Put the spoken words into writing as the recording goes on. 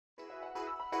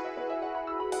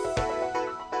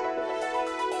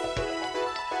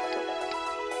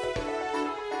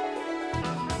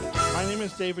name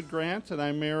is David Grant, and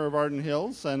I'm mayor of Arden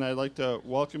Hills, and I'd like to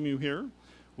welcome you here.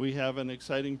 We have an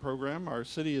exciting program. Our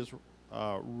city is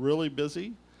really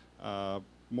busy,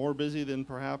 more busy than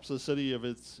perhaps a city of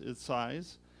its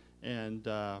size, and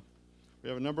we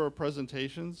have a number of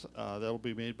presentations that will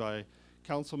be made by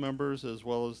council members as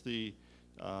well as the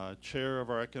chair of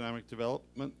our Economic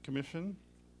Development Commission,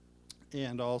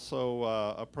 and also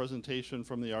a presentation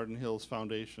from the Arden Hills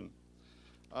Foundation.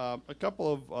 A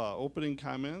couple of opening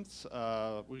comments.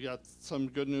 We got some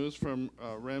good news from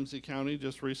Ramsey County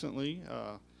just recently.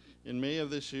 In May of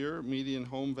this year, median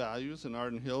home values in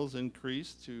Arden Hills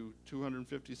increased to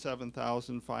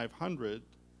 $257,500,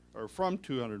 or from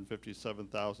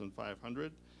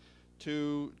 $257,500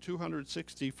 to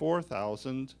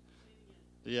 $264,000.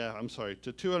 Yeah, I'm sorry,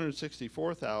 to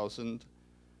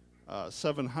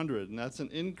 $264,700, and that's an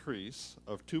increase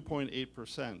of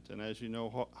 2.8%. And as you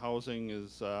know, housing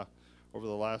is over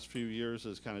the last few years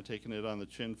has kind of taken it on the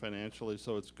chin financially.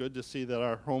 So it's good to see that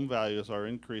our home values are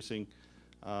increasing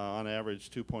on average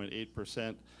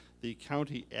 2.8%. The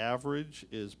county average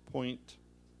is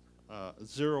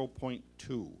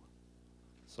 0.2.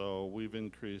 So we've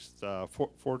increased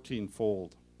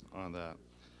 14-fold on that.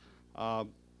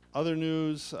 Other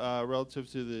news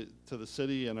relative to the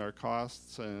city and our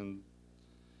costs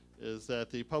is that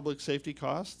the public safety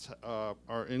costs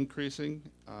are increasing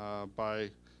by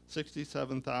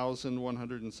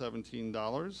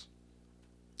 $67,117,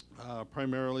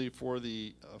 primarily for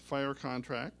the fire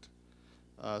contract,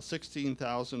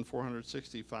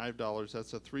 $16,465.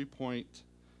 That's a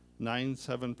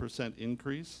 3.97%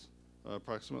 increase,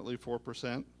 approximately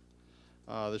 4%.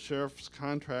 The sheriff's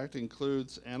contract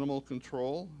includes animal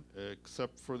control,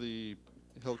 except for the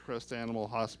Hillcrest Animal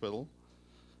Hospital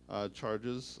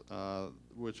charges,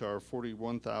 which are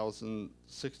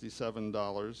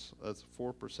 $41,067. That's a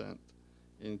 4%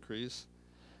 increase.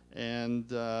 And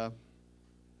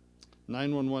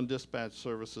 911 dispatch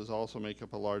services also make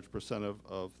up a large percent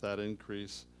of that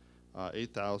increase,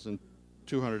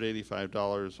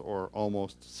 $8,285, or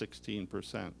almost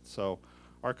 16%. So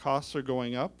our costs are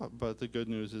going up, but the good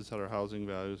news is that our housing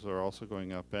values are also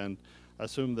going up, and I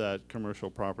assume that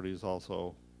commercial property is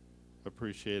also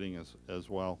appreciating as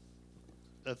well.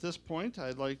 At this point,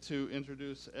 I'd like to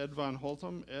introduce Ed Von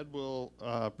Holtum. Ed will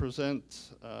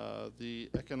present the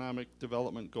economic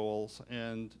development goals,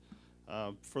 and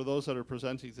for those that are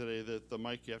presenting today, the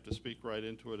mic, you have to speak right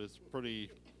into it. It's pretty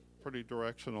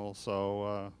directional,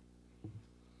 so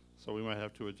we might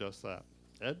have to adjust that.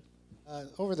 Ed?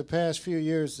 Over the past few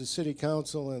years, the City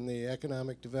Council and the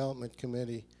Economic Development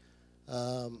Committee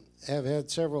have had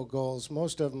several goals,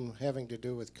 most of them having to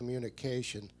do with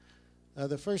communication.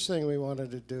 The first thing we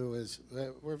wanted to do is,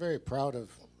 we're very proud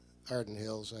of Arden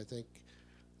Hills. I think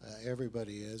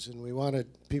everybody is, and we wanted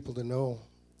people to know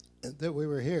that we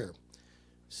were here.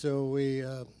 So we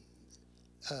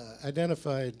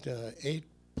identified 8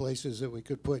 places that we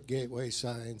could put gateway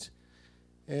signs.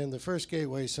 And the first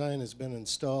gateway sign has been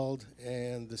installed,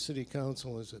 and the City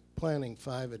Council is planning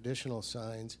 5 additional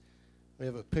signs. We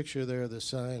have a picture there of the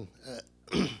sign.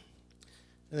 I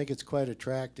think it's quite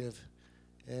attractive,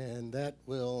 and that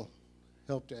will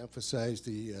help to emphasize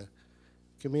the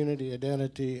community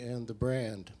identity and the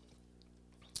brand.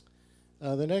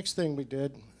 The next thing we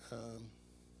did,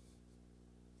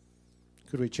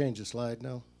 could we change the slide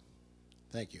now?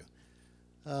 Thank you.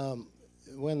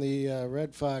 When the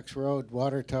Red Fox Road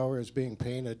water tower is being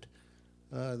painted,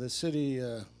 the city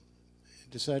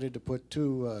decided to put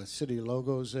 2 city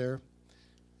logos there,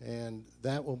 and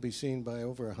that will be seen by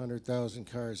over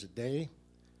 100,000 cars a day,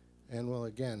 and will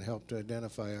again help to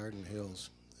identify Arden Hills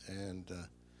and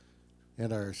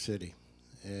our city.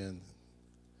 And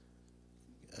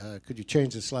could you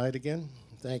change the slide again?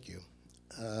 Thank you.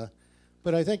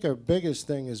 But I think our biggest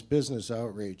thing is business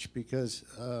outreach, because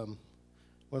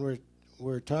when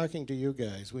we're talking to you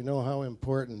guys, we know how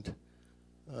important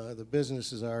the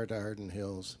businesses are to Arden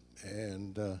Hills,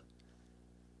 and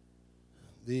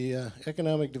the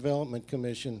Economic Development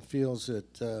Commission feels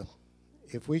that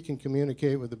if we can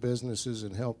communicate with the businesses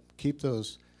and help keep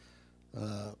those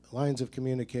lines of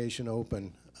communication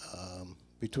open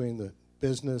between the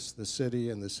business, the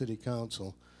city, and the City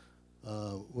Council,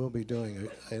 we'll be doing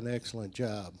an excellent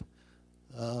job.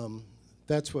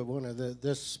 That's what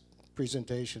this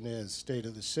presentation is, State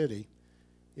of the City.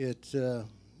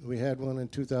 We had one in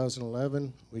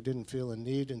 2011. We didn't feel a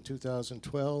need in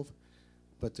 2012,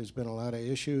 but there's been a lot of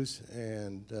issues,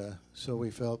 and so we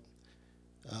felt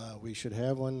we should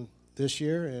have one this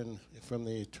year, and from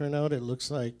the turnout, it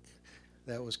looks like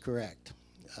that was correct.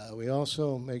 We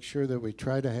also make sure that we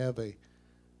try to have a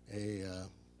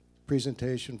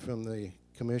presentation from the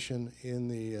commission in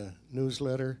the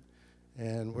newsletter,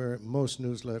 and where most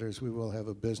newsletters we will have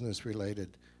a business-related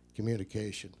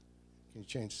communication. Can you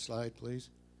change the slide, please?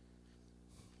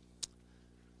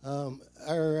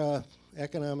 Our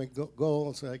economic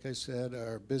goals, like I said,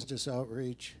 are business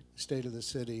outreach, state of the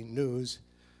city news,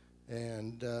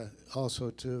 and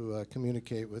also to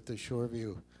communicate with the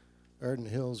Shoreview Arden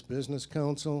Hills Business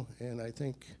Council. And I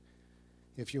think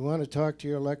if you want to talk to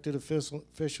your elected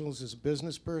officials as a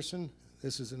business person,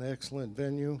 this is an excellent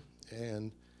venue.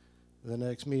 And the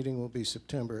next meeting will be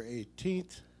September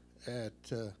 18th at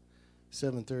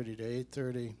 7:30 to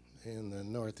 8:30 in the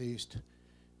Northeast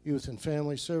Youth and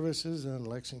Family Services on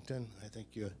Lexington. I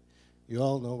think you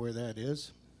all know where that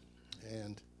is.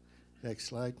 And next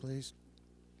slide, please.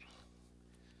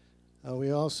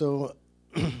 We also,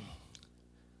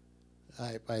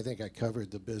 I think I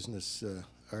covered the business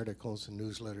articles and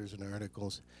newsletters and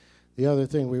articles. The other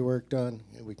thing we worked on,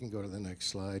 and we can go to the next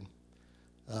slide,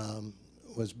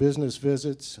 was business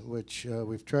visits, which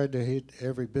we've tried to hit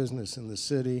every business in the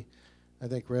city. I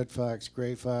think Red Fox,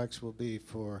 Gray Fox will be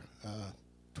for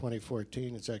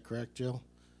 2014. Is that correct, Jill?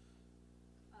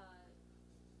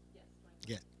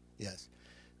 Yes. Yes.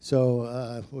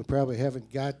 So we probably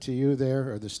haven't got to you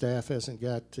there, or the staff hasn't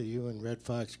got to you in Red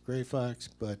Fox, Gray Fox,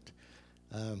 but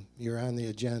you're on the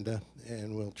agenda,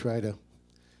 and we'll try to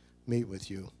meet with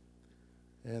you.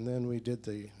 And then we did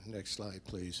the next slide,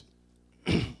 please.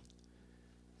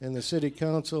 And the City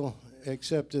Council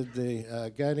accepted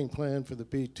the guiding plan for the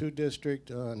B2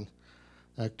 district on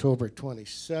October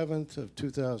 27th of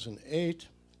 2008.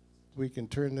 We can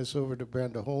turn this over to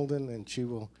Brenda Holden, and she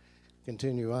will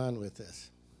continue on with this.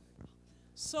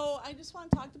 So I just want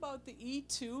to talk about the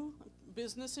E2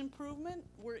 business improvement.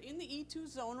 We're in the E2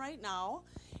 zone right now,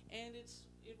 and it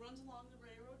runs along the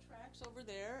railroad tracks over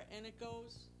there, and it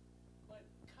goes, but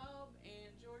Cub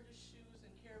and George's Shoes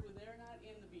and Caribou, they're not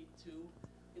in the B2.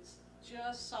 It's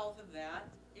just south of that.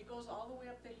 It goes all the way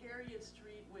up to Harriet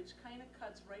Street, which kind of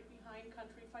cuts right behind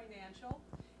Country Financial.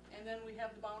 And then we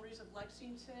have the boundaries of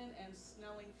Lexington, and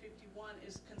Snelling 51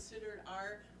 is considered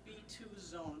our B2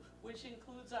 zone, which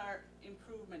includes our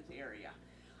improvement area.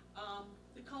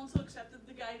 The council accepted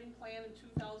the guiding plan in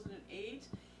 2008,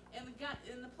 and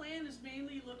the plan is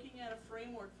mainly looking at a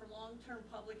framework for long-term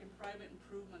public and private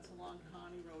improvements along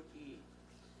County Road E.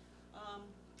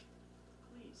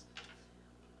 Please.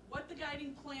 What the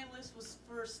guiding plan list was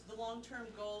first, the long-term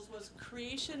goals, was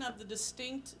creation of the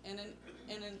distinct and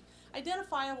an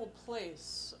identifiable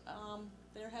place.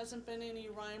 There hasn't been any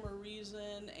rhyme or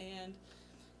reason, and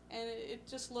it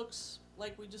just looks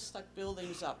like we just stuck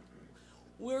buildings up.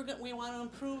 We want to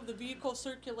improve the vehicle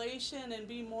circulation and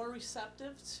be more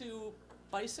receptive to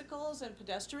bicycles and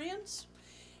pedestrians,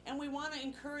 and we want to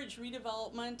encourage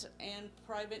redevelopment and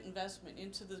private investment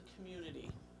into the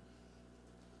community.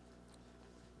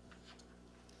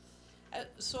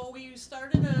 So we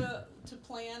started to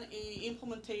plan a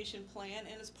implementation plan,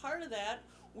 and as part of that,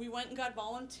 we went and got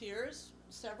volunteers.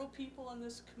 Several people in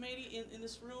this committee, in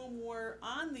this room, were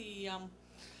on the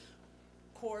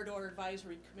Corridor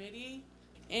Advisory Committee,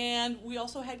 and we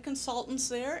also had consultants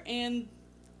there, and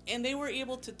they were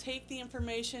able to take the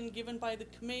information given by the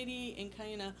committee and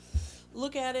kind of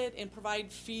look at it and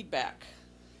provide feedback.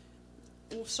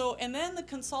 So, and then the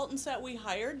consultants that we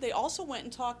hired, they also went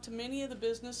and talked to many of the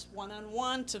business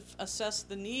one-on-one to assess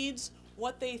the needs,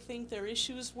 what they think their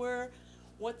issues were,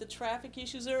 what the traffic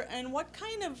issues are, and what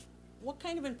kind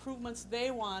of improvements they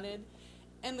wanted,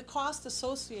 and the cost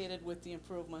associated with the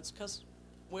improvements, because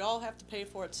we all have to pay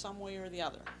for it some way or the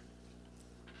other.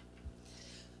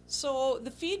 So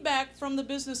the feedback from the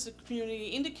business community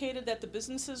indicated that the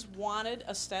businesses wanted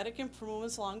aesthetic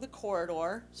improvements along the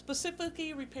corridor,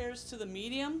 specifically repairs to the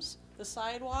mediums, the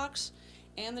sidewalks,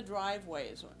 and the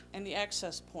driveways and the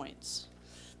access points.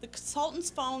 The consultants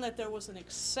found that there was an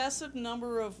excessive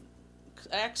number of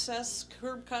access,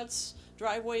 curb cuts,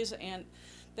 driveways, and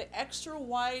the extra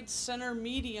wide center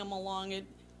medium along it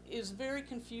is very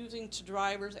confusing to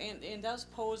drivers and does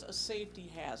pose a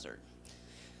safety hazard.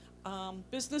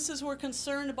 Businesses were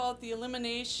concerned about the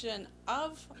elimination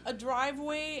of a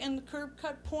driveway and the curb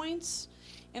cut points,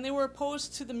 and they were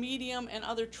opposed to the medium and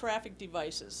other traffic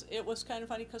devices. It was kind of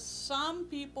funny because some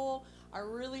people are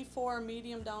really for a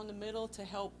medium down the middle to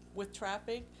help with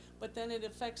traffic, but then it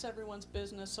affects everyone's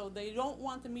business, so they don't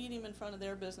want the medium in front of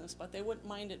their business, but they wouldn't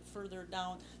mind it further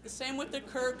down. The same with the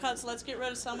curb cuts. Let's get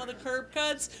rid of some of the curb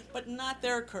cuts, but not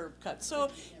their curb cuts. So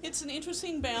it's an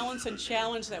interesting balance and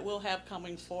challenge that we'll have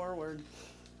coming forward.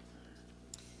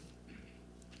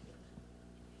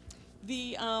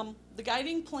 The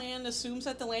guiding plan assumes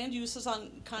that the land uses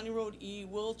on County Road E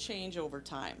will change over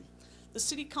time. The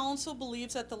City Council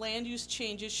believes that the land use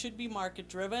changes should be market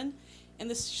driven and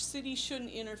the city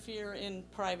shouldn't interfere in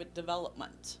private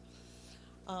development.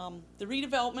 The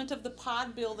redevelopment of the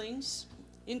pod buildings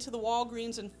into the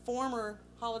Walgreens and former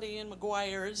Holiday Inn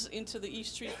McGuire's into the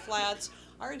East Street Flats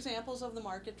are examples of the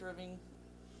market-driven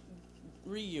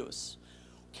reuse.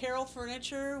 Carroll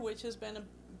Furniture, which has been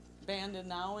abandoned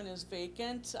now and is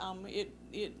vacant,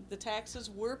 the taxes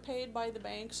were paid by the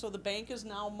bank, so the bank is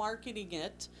now marketing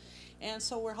it. And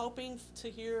so we're hoping to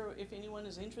hear if anyone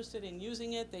is interested in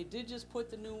using it. They did just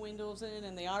put the new windows in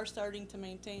and they are starting to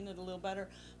maintain it a little better.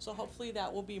 So hopefully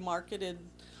that will be marketed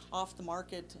off the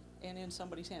market and in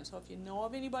somebody's hands. So if you know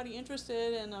of anybody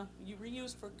interested in you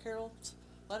reuse for Carol's,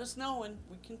 let us know and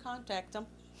we can contact them.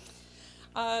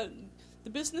 The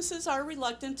businesses are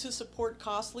reluctant to support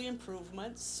costly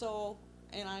improvements, so,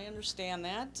 and I understand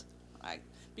that,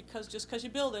 because just because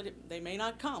you build it, they may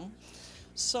not come.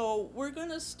 So we're going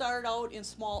to start out in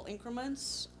small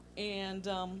increments and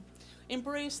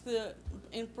embrace that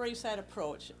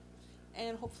approach.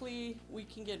 And hopefully we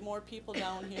can get more people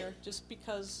down here just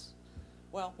because,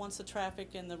 well, once the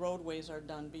traffic and the roadways are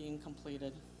done being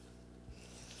completed.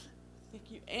 Thank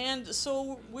you. And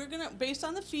so we're going to, based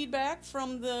on the feedback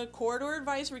from the Corridor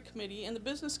Advisory Committee and the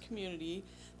business community,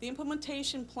 the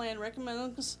implementation plan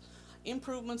recommends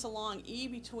improvements along E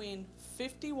between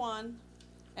 51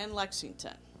 and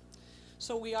Lexington.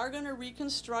 So we are going to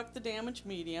reconstruct the damaged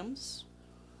mediums.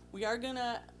 We are going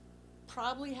to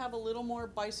probably have a little more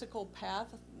bicycle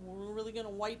path. We're really going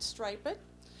to white stripe it.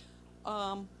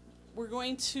 We're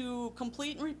going to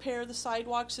complete and repair the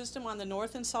sidewalk system on the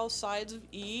north and south sides of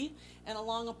E and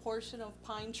along a portion of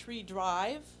Pine Tree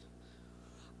Drive.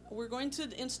 We're going to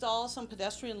install some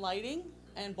pedestrian lighting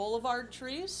and boulevard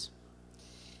trees.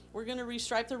 We're going to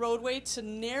restripe the roadway to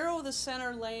narrow the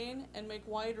center lane and make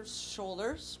wider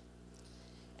shoulders.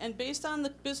 And based on the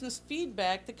business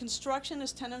feedback, the construction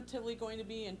is tentatively going to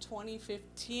be in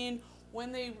 2015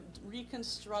 when they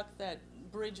reconstruct that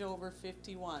bridge over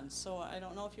 51. So I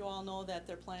don't know if you all know that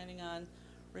they're planning on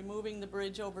removing the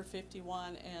bridge over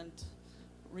 51 and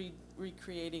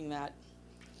recreating that.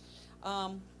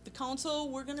 The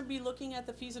council, we're going to be looking at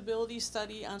the feasibility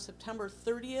study on September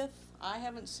 30th. I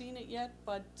haven't seen it yet,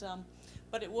 but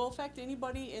it will affect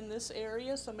anybody in this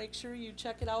area, so make sure you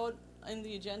check it out in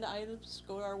the agenda items.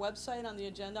 Go to our website on the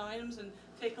agenda items and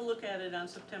take a look at it on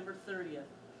September 30th.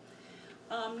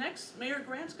 Next, Mayor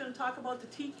Grant's going to talk about the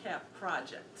TCAAP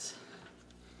project.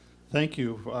 Thank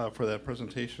you for that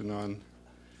presentation on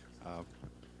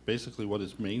basically what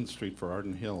is Main Street for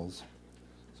Arden Hills.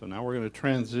 So now we're going to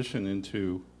transition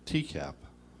into TCAAP,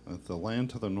 the land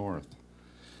to the north.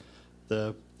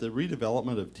 The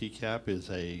redevelopment of TCAAP is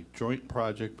a joint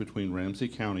project between Ramsey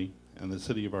County and the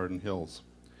City of Arden Hills.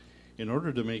 In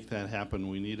order to make that happen,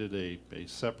 we needed a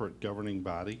separate governing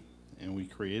body, and we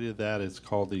created that. It's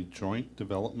called the Joint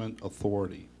Development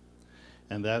Authority.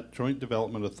 And that Joint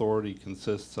Development Authority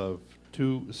consists of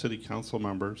 2 city council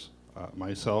members,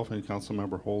 myself and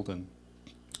Councilmember Holden,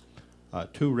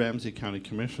 2 Ramsey County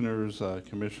commissioners,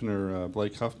 Commissioner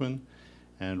Blake Huffman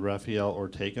and Rafael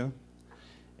Ortega,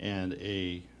 and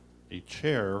a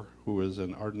chair who is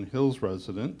an Arden Hills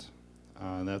resident,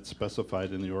 and that's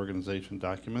specified in the organization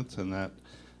documents, and that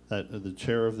the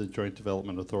chair of the Joint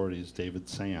Development Authority is David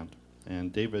Sand.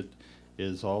 And David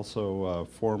is also a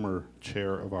former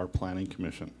chair of our Planning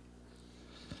Commission.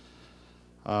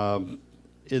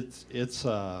 It's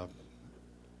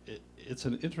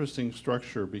an interesting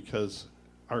structure because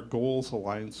our goals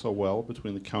align so well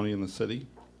between the county and the city.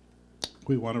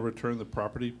 We want to return the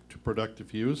property to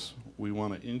productive use. We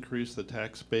want to increase the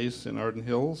tax base in Arden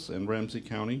Hills and Ramsey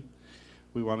County.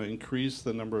 We want to increase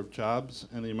the number of jobs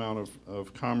and the amount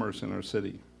of commerce in our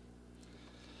city.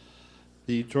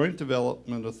 The Joint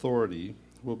Development Authority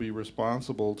will be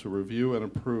responsible to review and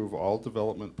approve all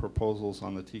development proposals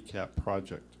on the TCAAP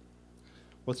project.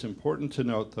 What's important to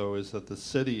note, though, is that the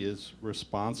city is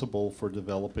responsible for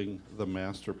developing the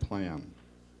master plan.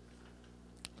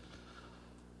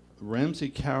 Ramsey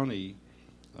County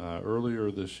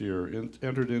earlier this year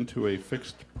entered into a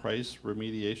fixed price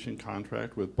remediation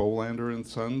contract with Bolander and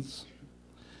Sons.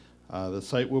 The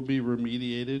site will be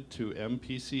remediated to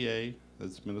MPCA,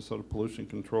 that's Minnesota Pollution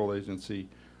Control Agency,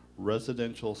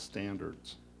 residential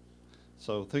standards.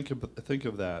 So think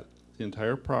of that. The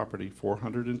entire property,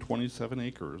 427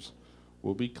 acres,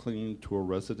 will be cleaned to a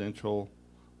residential,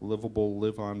 livable,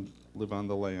 live on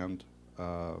the land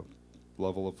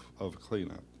level of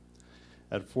cleanup.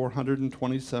 At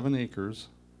 427 acres,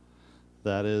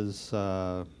 that is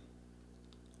not,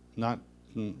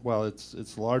 well,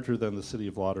 it's larger than the city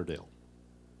of Lauderdale.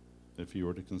 if you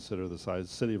were to consider the size.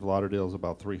 The city of Lauderdale is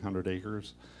about 300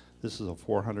 acres. This is a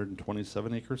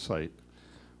 427 acre site.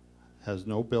 Has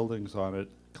no buildings on it,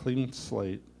 clean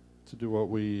slate to do what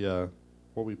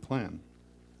we plan.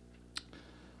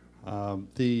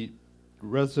 The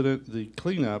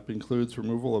cleanup includes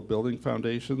removal of building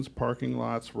foundations, parking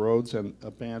lots, roads, and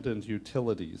abandoned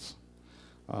utilities.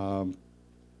 Well,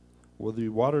 the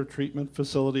water treatment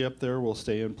facility up there will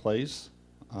stay in place.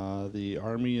 The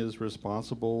Army is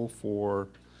responsible for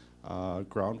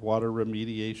groundwater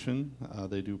remediation.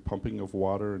 They do pumping of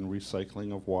water and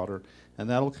recycling of water, and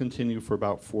that'll continue for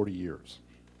about 40 years.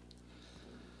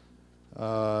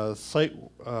 Site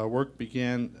work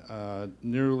began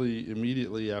nearly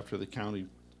immediately after the county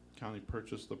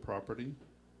purchased the property.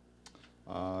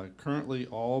 Currently,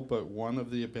 all but one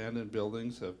of the abandoned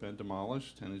buildings have been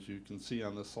demolished, and as you can see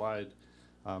on the slide,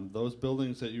 those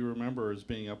buildings that you remember as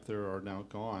being up there are now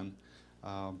gone.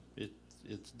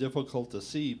 It's difficult to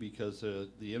see because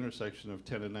the intersection of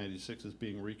 10 and 96 is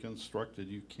being reconstructed.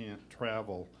 You can't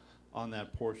travel on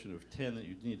that portion of 10 that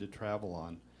you need to travel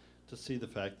on to see the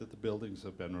fact that the buildings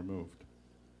have been removed.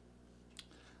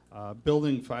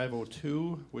 Building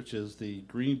 502, which is the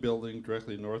green building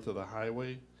directly north of the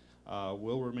highway,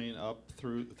 will remain up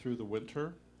through the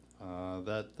winter.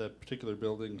 That particular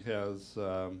building has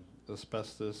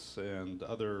asbestos and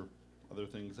other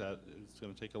things that it's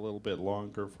going to take a little bit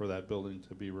longer for that building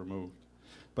to be removed.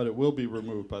 But it will be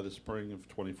removed by the spring of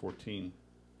 2014.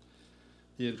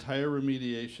 The entire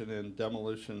remediation and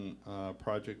demolition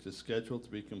project is scheduled to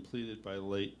be completed by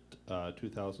late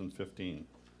 2015.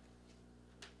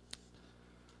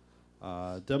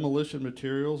 Demolition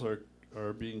materials are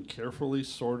being carefully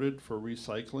sorted for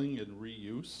recycling and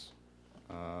reuse.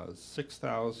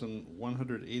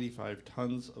 6,185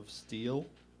 tons of steel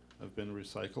have been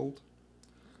recycled.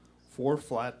 4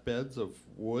 flatbeds of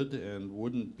wood and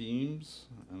wooden beams,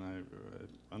 and I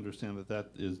understand that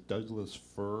is Douglas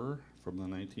fir from the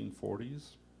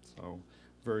 1940s, so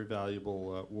very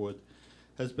valuable wood,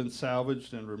 has been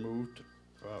salvaged and removed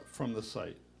from the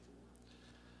site.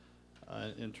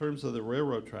 In terms of the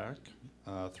railroad track,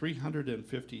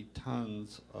 350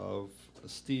 tons of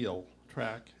steel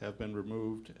track have been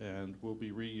removed and will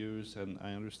be reused, and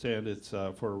I understand it's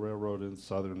for a railroad in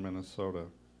southern Minnesota.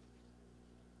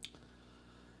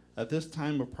 At this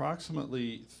time,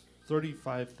 approximately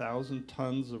 35,000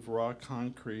 tons of raw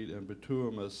concrete and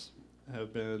bituminous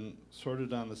have been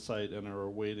sorted on the site and are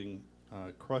awaiting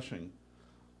crushing.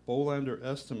 Bolander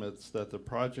estimates that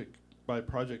by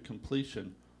project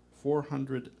completion,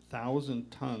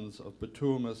 400,000 tons of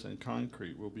bituminous and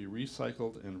concrete will be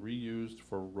recycled and reused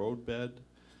for roadbed,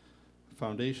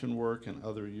 foundation work, and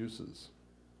other uses.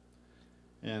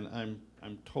 And I'm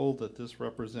told that this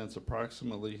represents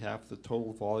approximately half the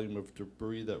total volume of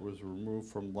debris that was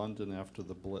removed from London after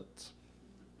the Blitz.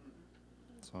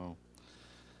 So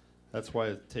that's why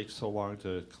it takes so long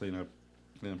to clean up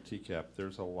TCAAP.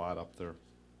 There's a lot up there.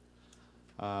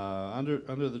 Under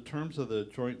the terms of the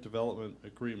Joint Development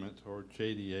Agreement, or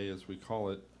JDA as we call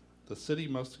it, the city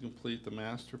must complete the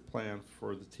master plan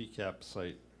for the TCAAP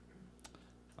site.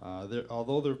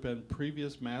 Although there have been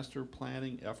previous master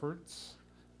planning efforts,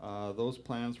 those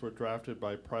plans were drafted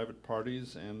by private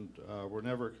parties and were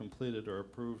never completed or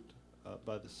approved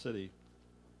by the city.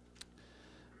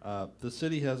 The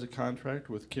city has a contract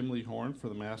with Kimley Horn for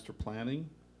the master planning,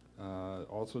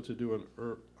 also to do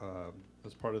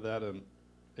as part of that an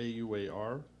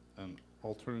AUAR, an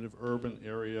alternative urban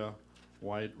area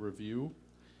wide review,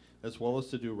 as well as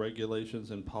to do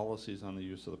regulations and policies on the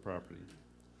use of the property.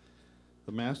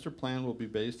 The master plan will be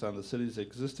based on the city's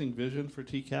existing vision for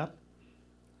TCAAP,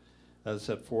 as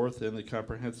set forth in the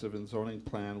comprehensive and zoning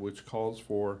plan, which calls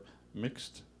for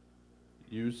mixed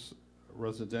use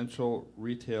residential,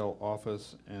 retail,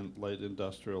 office, and light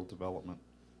industrial development.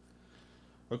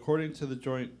 According to the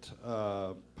Joint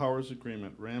Powers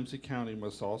Agreement, Ramsey County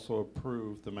must also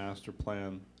approve the master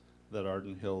plan that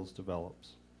Arden Hills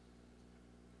develops.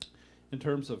 In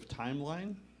terms of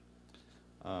timeline,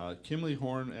 Kimley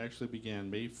Horn actually began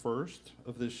May 1st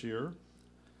of this year.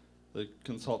 The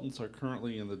consultants are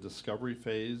currently in the discovery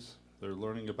phase. They're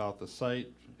learning about the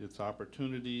site, its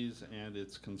opportunities, and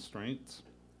its constraints.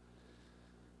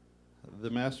 The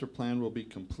master plan will be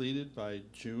completed by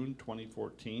June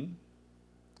 2014.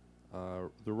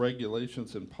 The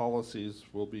regulations and policies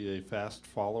will be a fast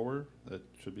follower that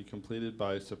should be completed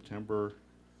by September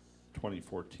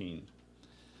 2014.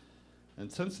 And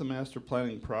since the master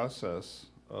planning process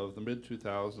of the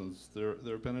mid-2000s, there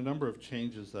have been a number of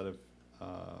changes that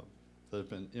have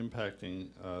been impacting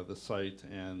the site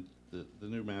and the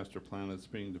new master plan that's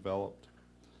being developed.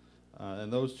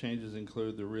 And those changes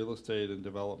include the real estate and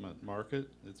development market.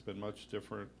 It's been much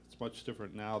different. It's much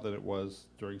different now than it was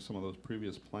during some of those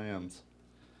previous plans.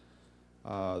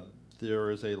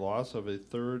 There is a loss of a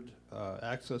third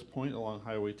access point along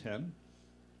Highway 10.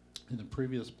 In the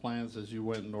previous plans, as you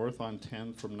went north on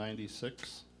 10 from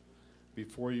 96,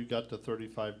 before you got to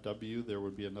 35W, there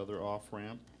would be another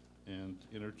off-ramp and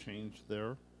interchange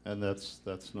there, and that's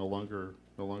no longer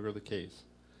the case.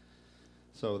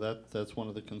 So that's one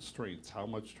of the constraints. How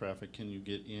much traffic can you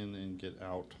get in and get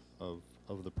out of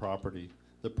the property?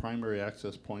 The primary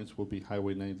access points will be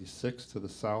Highway 96 to the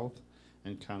south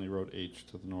and County Road H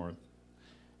to the north.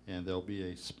 And there'll be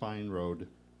a spine road,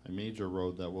 a major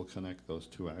road that will connect those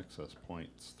two access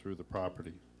points through the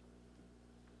property.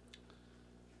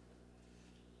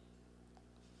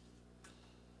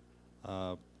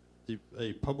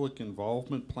 A public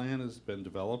involvement plan has been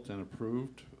developed and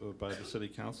approved by the City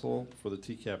Council for the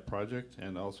TCAAP project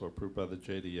and also approved by the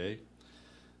JDA.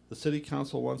 The City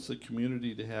Council wants the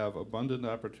community to have abundant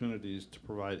opportunities to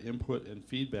provide input and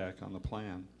feedback on the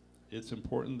plan. It's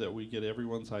important that we get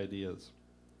everyone's ideas.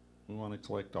 We want to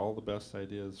collect all the best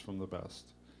ideas from the best.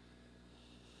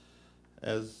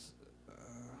 As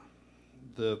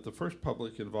the first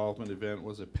public involvement event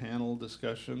was a panel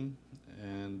discussion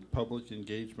and public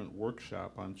engagement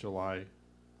workshop on July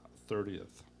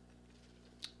 30th.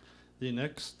 The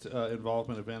next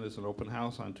involvement event is an open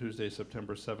house on Tuesday,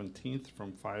 September 17th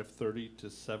from 5:30 to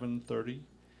 7:30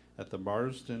 at the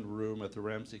Marsden Room at the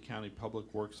Ramsey County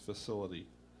Public Works Facility.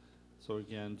 So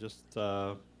again, just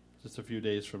a few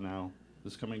days from now,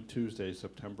 this coming Tuesday,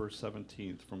 September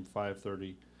 17th from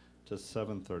 5:30 to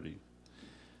 7:30.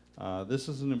 This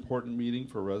is an important meeting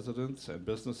for residents and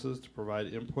businesses to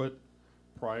provide input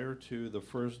prior to the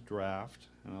first draft,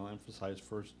 and I'll emphasize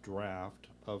first draft,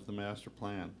 of the master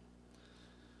plan.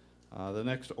 The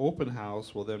next open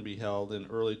house will then be held in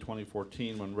early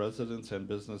 2014 when residents and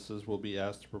businesses will be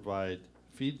asked to provide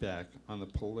feedback on the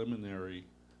preliminary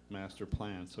master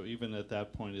plan. So even at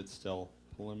that point, it's still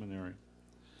preliminary.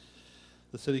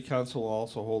 The City Council will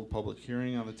also hold a public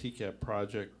hearing on the TCAAP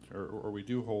project, or we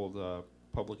do hold a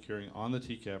public hearing on the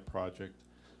TCAAP project,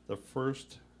 the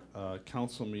first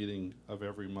council meeting of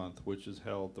every month, which is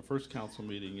held, the first council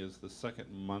meeting is the second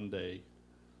Monday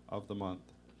of the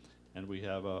month. And we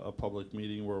have a public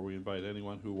meeting where we invite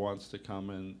anyone who wants to come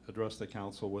and address the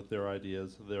council with their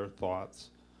ideas, their thoughts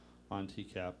on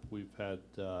TCAAP. We've had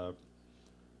a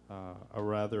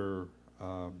rather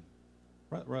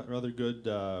good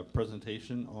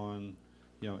presentation on,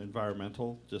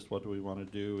 environmental. Just what do we want to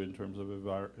do in terms of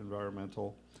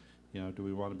environmental? Do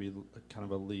we want to be kind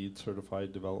of a LEED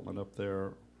certified development up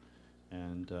there?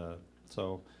 And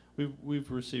so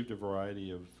we've received a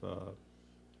variety of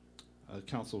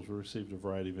councils received a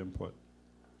variety of input.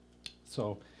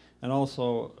 So, and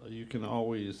also you can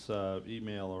always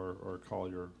email or call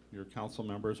your council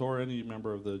members or any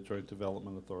member of the Joint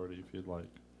Development Authority if you'd like.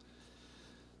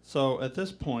 So at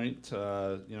this point,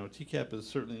 TCAAP is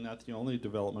certainly not the only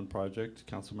development project.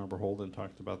 Councilmember Holden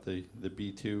talked about the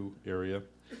B2 area.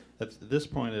 At this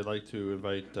point, I'd like to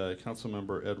invite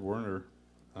Councilmember Ed Werner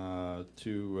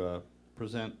to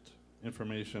present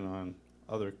information on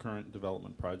other current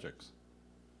development projects.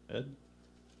 Ed?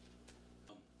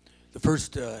 The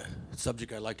first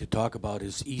subject I'd like to talk about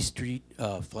is East Street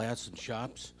Flats and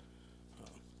Shops.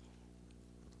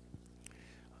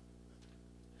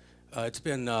 It's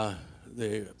been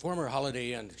the former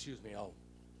Holiday Inn, excuse me, I'll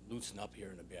loosen up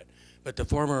here in a bit, but the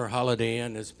former Holiday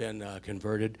Inn has been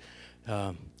converted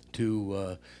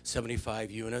to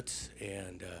 75 units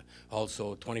and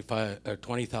also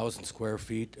 20,000 square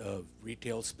feet of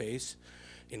retail space,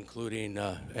 including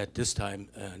at this time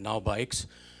Now Bikes.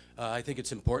 I think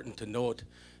it's important to note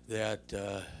that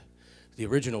the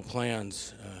original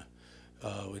plans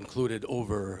included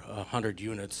over 100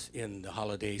 units in the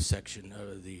holiday section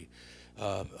of the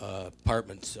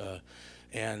apartments.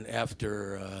 And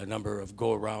after a number of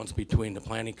go-arounds between the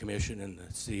Planning Commission and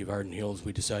the City of Arden Hills,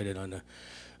 we decided on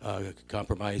a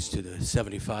compromise to the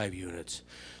 75 units.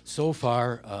 So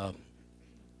far,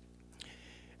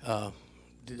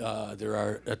 there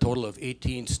are a total of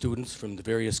 18 students from the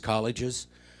various colleges,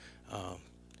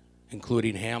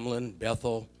 including Hamlin,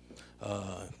 Bethel,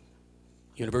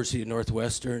 University of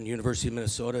Northwestern, University of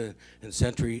Minnesota, and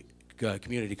Century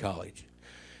Community College.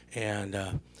 And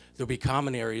there'll be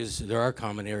common areas, there are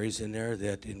common areas in there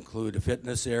that include a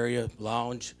fitness area,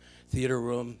 lounge, theater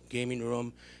room, gaming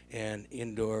room, and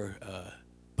indoor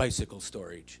bicycle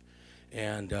storage.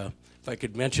 And if I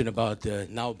could mention about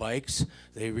Now Bikes,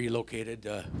 they relocated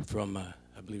from,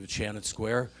 I believe it's Shannon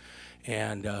Square.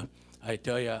 And I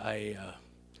tell you,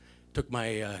 took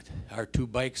our 2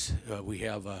 bikes. We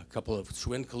have a couple of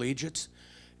Schwinn collegiates,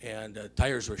 and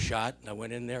tires were shot. And I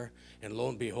went in there, and lo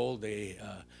and behold, they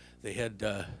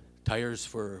had tires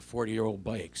for 40-year-old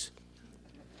bikes.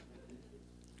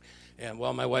 And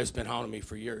well, my wife's been hounding me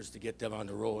for years to get them on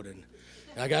the road, and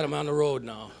I got them on the road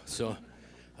now. So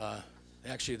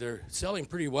actually, they're selling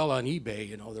pretty well on eBay.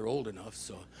 You know, they're old enough,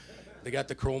 so they got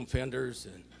the chrome fenders,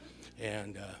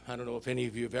 and I don't know if any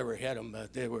of you have ever had them,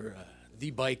 but they were the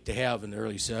bike to have in the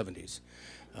early 70s.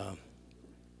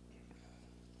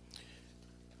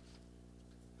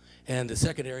 And the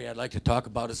second area I'd like to talk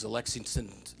about is the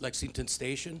Lexington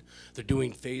Station. They're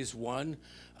doing phase 1.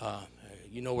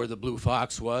 You know where the Blue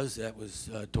Fox was. That was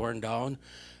torn down.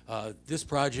 This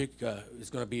project is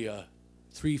going to be a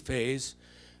 3-phase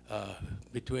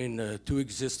between the 2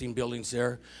 existing buildings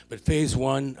there. But phase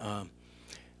 1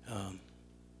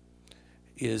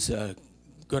 is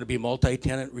going to be a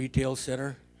multi-tenant retail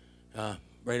center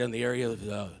right in the area of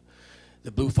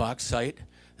the Blue Fox site.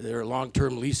 There are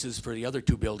long-term leases for the other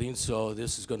 2 buildings, so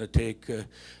this is going to take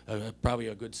probably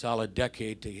a good solid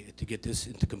decade to get this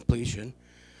into completion.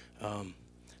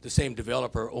 The same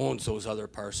developer owns those other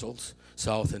parcels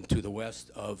south and to the west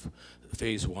of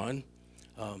phase 1.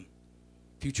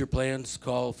 Future plans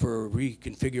call for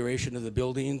reconfiguration of the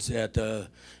buildings at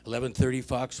 1130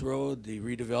 Fox Road, the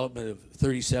redevelopment of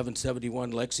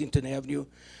 3771 Lexington Avenue,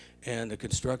 and the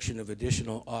construction of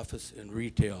additional office and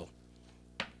retail.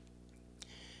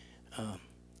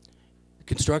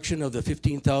 Construction of the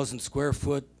 15,000 square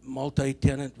foot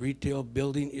multi-tenant retail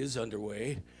building is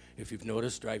underway. If you've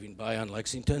noticed driving by on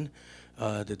Lexington,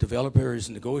 the developer is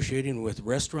negotiating with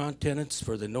restaurant tenants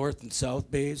for the north and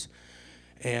south bays,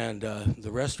 and the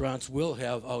restaurants will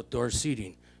have outdoor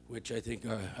seating, which I think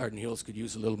Arden Hills could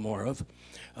use a little more of.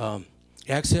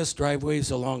 Access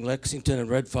driveways along Lexington and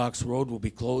Red Fox Road will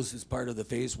be closed as part of the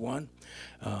phase 1.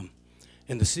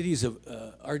 And the cities of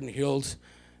Arden Hills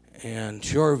and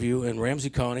Shoreview and Ramsey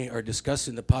County are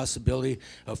discussing the possibility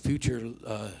of future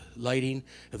lighting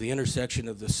of the intersection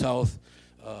of the south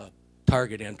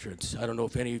Target entrance. I don't know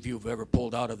if any of you have ever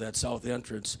pulled out of that south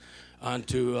entrance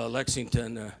onto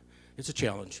Lexington. It's a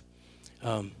challenge.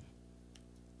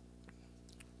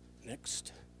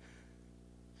 Next.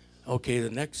 Okay, the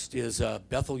next is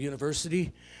Bethel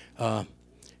University.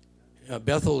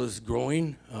 Bethel is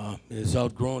growing. It has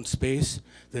outgrown space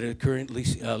that it currently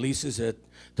leases at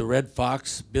the Red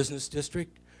Fox Business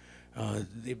District.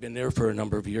 They've been there for a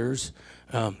number of years.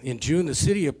 In June, the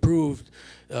city approved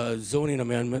a zoning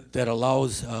amendment that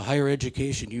allows higher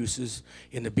education uses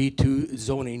in the B2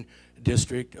 zoning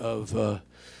district of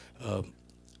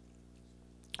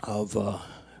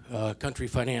Country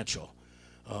Financial.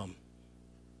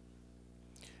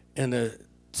 And the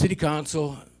City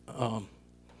Council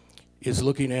is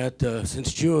looking at,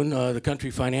 since June, the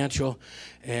Country Financial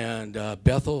and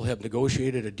Bethel have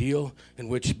negotiated a deal in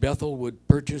which Bethel would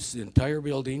purchase the entire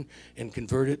building and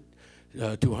convert it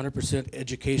to 100%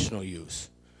 educational use,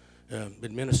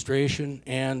 administration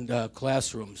and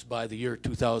classrooms by the year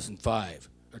 2005,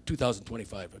 or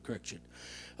 2025, correction.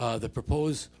 The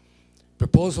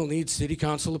proposal needs City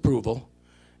Council approval,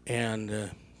 and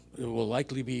it will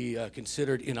likely be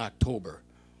considered in October,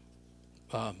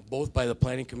 both by the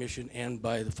Planning Commission and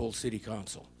by the full City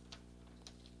Council.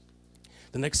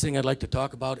 The next thing I'd like to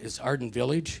talk about is Arden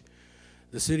Village.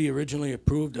 The city originally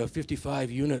approved a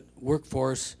 55-unit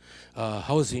workforce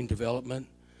housing development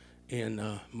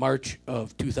in March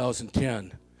of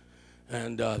 2010.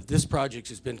 And this project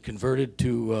has been converted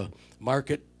to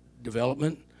market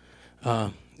development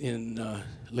in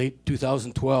late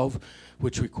 2012,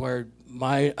 which required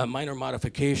minor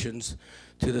modifications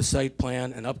to the site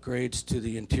plan and upgrades to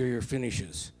the interior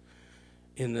finishes.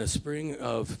 In the spring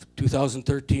of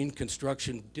 2013,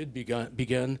 construction did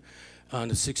begin on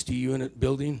a 60-unit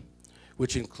building,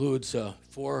 which includes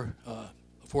 4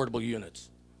 affordable units.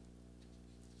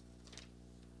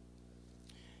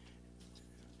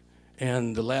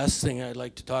 And the last thing I'd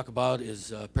like to talk about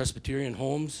is Presbyterian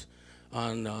Homes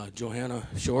on Johanna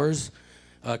Shores.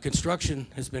 Construction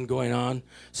has been going on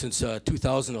since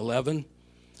 2011.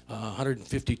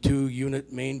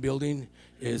 152-unit main building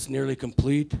is nearly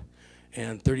complete,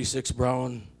 and 36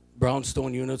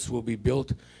 brownstone units will be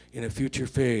built in a future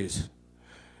phase.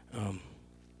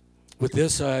 With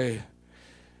this,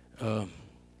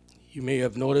 you may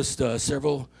have noticed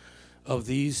several of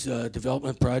these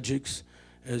development projects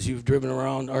as you've driven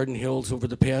around Arden Hills over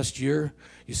the past year.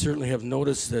 You certainly have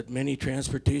noticed that many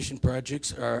transportation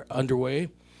projects are underway.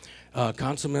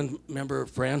 Councilmember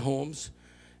Fran Holmes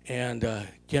and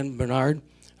Ken Bernard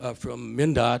from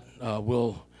MnDOT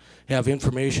will have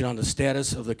information on the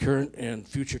status of the current and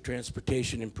future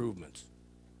transportation improvements.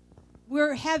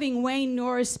 We're having Wayne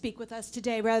Norris speak with us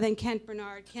today rather than Kent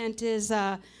Bernard. Kent is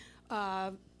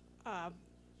not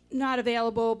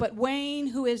available, but Wayne,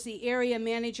 who is the area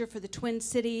manager for the Twin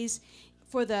Cities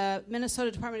for the Minnesota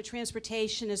Department of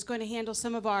Transportation, is going to handle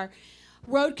some of our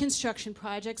road construction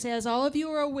projects. As all of you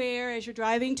are aware, as you're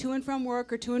driving to and from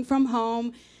work or to and from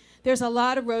home, there's a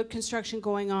lot of road construction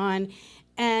going on.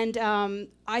 And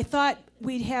I thought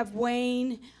we'd have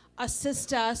Wayne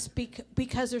assist us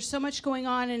because there's so much going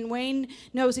on, and Wayne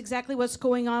knows exactly what's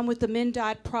going on with the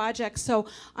MnDOT project. So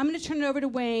I'm going to turn it over to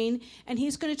Wayne, and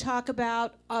he's going to talk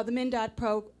about the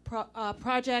MnDOT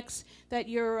projects that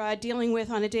you're dealing with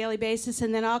on a daily basis,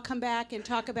 and then I'll come back and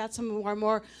talk about some of our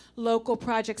more local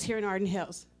projects here in Arden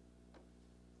Hills.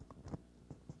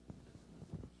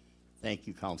 Thank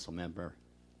you, Council Member.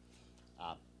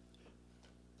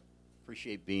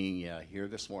 Appreciate being here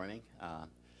this morning.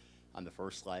 On the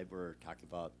first slide, we're talking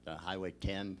about Highway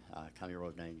 10, County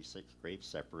Road 96 grade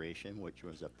separation, which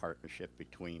was a partnership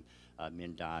between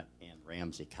MnDOT and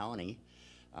Ramsey County.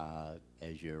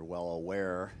 As you're well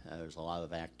aware, there's a lot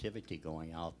of activity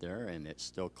going out there, and it's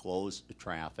still closed to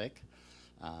traffic.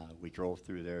 We drove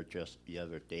through there just the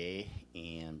other day,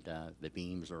 and the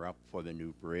beams are up for the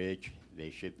new bridge.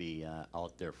 They should be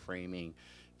out there framing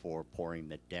for pouring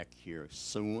the deck here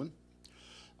soon.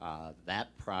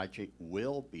 That project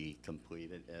will be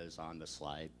completed, as on the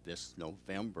slide, this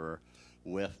November,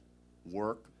 with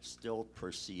work still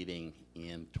proceeding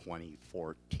in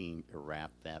 2014 to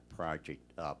wrap that project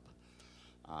up.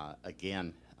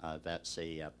 Again, that's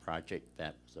a project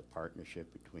that's a partnership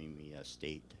between the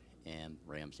state and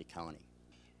Ramsey County.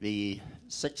 The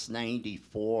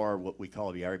 694, what we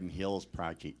call the Arden Hills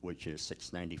project, which is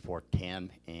 69410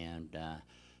 and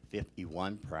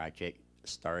 51 project,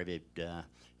 started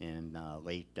in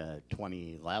late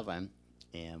 2011,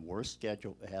 and we're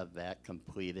scheduled to have that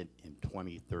completed in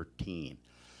 2013.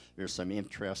 There's some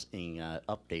interesting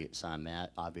updates on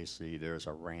that. Obviously, there's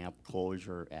a ramp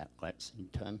closure at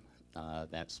Lexington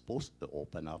that's supposed to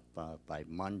open up by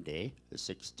Monday, the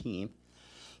 16th.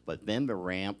 But then the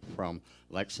ramp from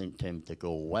Lexington to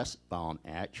go westbound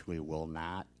actually will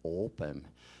not open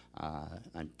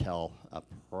until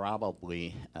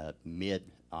probably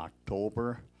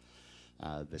mid-October.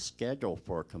 The schedule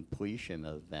for completion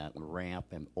of that ramp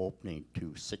and opening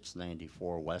to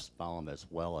 694 westbound as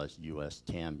well as US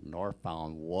 10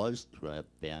 northbound was to have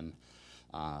been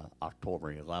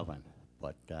October 11,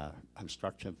 but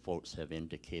construction folks have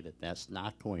indicated that's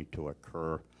not going to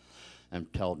occur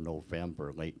until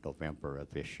November, late November of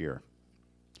this year.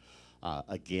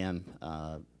 Again,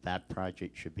 that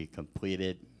project should be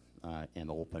completed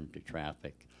and open to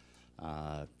traffic.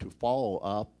 To follow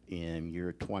up in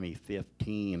year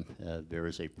 2015, there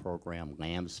is a program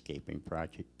landscaping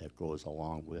project that goes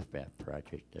along with that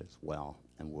project as well,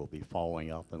 and we'll be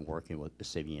following up and working with the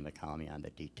city and the county on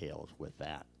the details with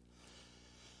that.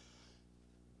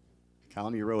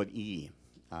 County Road E.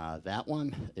 That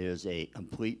one is a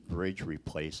complete bridge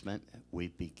replacement. We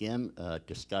begin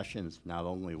discussions not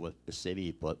only with the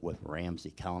city but with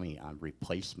Ramsey County on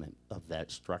replacement of that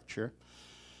structure.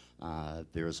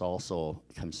 There's also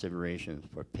consideration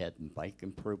for ped and bike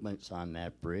improvements on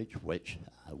that bridge, which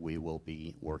we will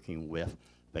be working with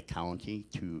the county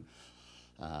to,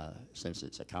 since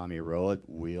it's a county road,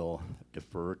 we'll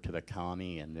defer to the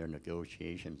county and their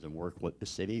negotiations and work with the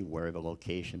city where the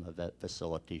location of that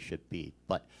facility should be.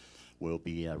 But we'll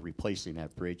be replacing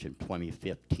that bridge in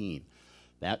 2015.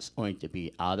 That's going to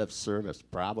be out of service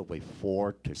probably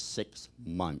 4 to 6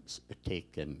 months to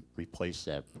take and replace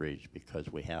that bridge because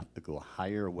we have to go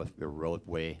higher with the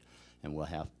roadway and we'll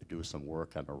have to do some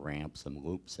work on the ramps and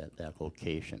loops at that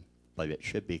location. But it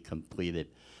should be completed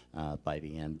by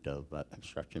the end of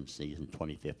construction season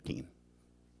 2015.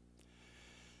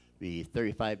 The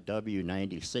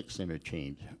 35W96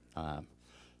 interchange.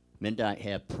 MnDOT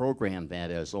had programmed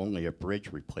that as only a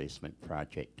bridge replacement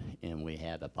project, and we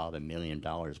had about $1 million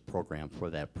programmed for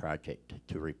that project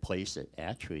to replace it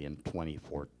actually in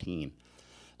 2014.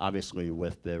 Obviously,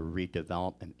 with the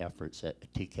redevelopment efforts at the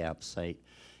TCAAP site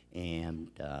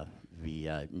and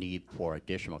the need for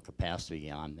additional capacity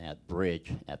on that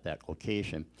bridge at that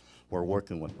location, we're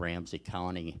working with Ramsey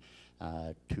County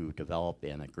to develop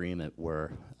an agreement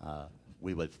where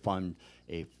we would fund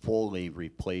a fully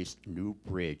replaced new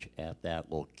bridge at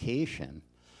that location,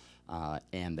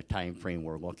 and the time frame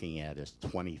we're looking at is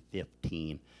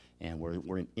 2015, and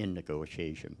we're in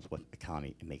negotiations with the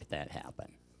county to make that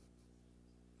happen.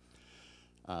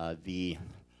 The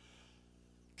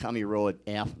County Road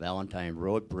F, Valentine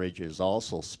Road Bridge is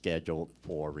also scheduled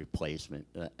for replacement.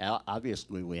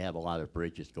 Obviously, we have a lot of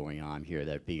bridges going on here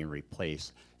that are being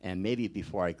replaced. And maybe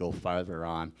before I go farther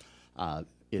on,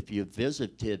 if you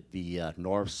visited the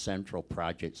North Central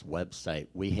Projects website,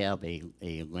 we have a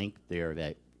link there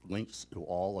that links to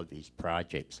all of these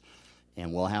projects.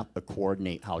 And we'll have to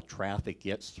coordinate how traffic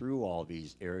gets through all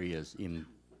these areas in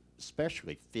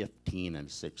especially 15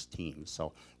 and 16.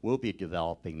 So we'll be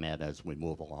developing that as we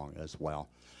move along as well.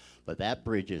 But that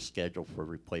bridge is scheduled for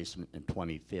replacement in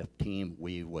 2015.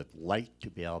 We would like to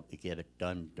be able to get it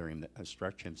done during the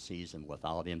construction season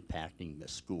without impacting the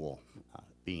school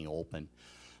being open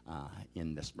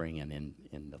in the spring and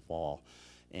in the fall.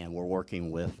 And we're working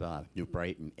with New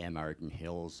Brighton and Arden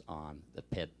Hills on the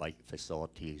ped bike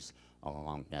facilities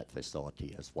along that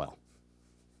facility as well.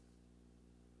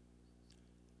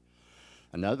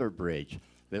 Another bridge,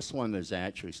 this one is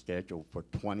actually scheduled for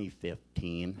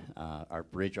 2015. Our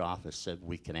bridge office said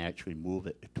we can actually move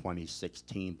it to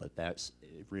 2016, but that's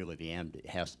really the end. It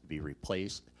has to be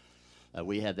replaced.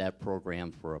 We had that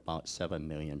program for about $7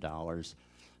 million.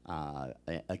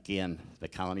 Again, the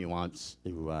county wants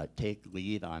to take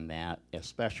lead on that,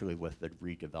 especially with the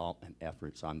redevelopment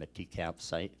efforts on the TCAAP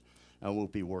site. We'll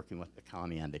be working with the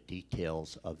county on the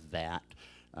details of that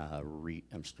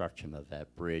reconstruction of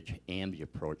that bridge and the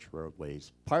approach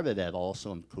roadways. Part of that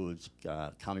also includes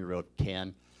County Road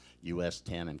 10, US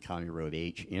 10, and County Road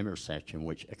H intersection,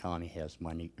 which the county has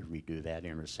money to redo that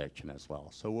intersection as well.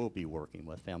 So we'll be working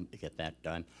with them to get that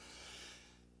done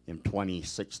in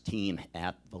 2016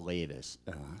 at the latest.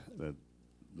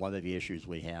 One of the issues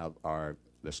we have are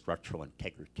the structural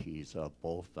integrities of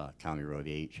both County Road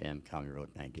H and County Road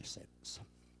 96.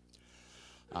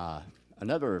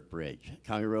 Another bridge,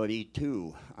 County Road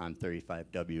E2 on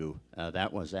 35W,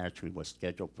 that was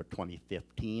scheduled for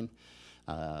 2015.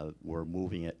 We're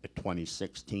moving it to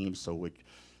 2016, so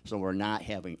we're not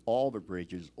having all the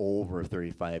bridges over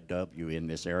 35W in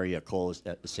this area closed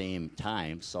at the same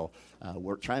time. So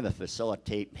we're trying to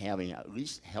facilitate having at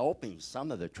least helping some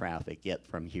of the traffic get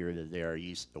from here to there,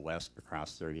 east to west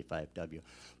across 35W.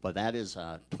 But that is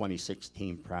a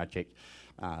 2016 project.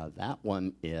 That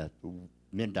one,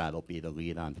 MnDOT will be the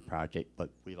lead on the project, but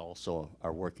we also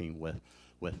are working with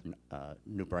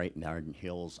New Brighton, Arden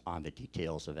Hills on the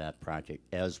details of that project,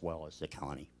 as well as the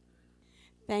county.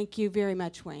 Thank you very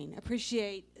much, Wayne.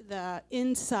 Appreciate the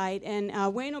insight.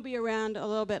 And Wayne will be around a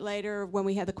little bit later when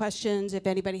we have the questions, if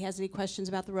anybody has any questions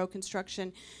about the road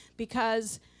construction,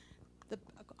 because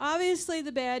obviously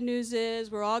the bad news is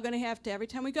we're all going to have to, every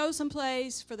time we go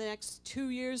someplace for the next 2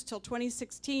 years till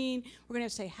 2016, we're going to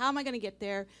have to say, how am I going to get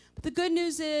there? But the good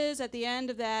news is at the end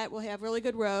of that, we'll have really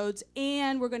good roads,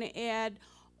 and we're going to add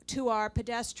to our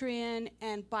pedestrian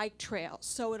and bike trails.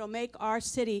 So it'll make our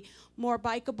city more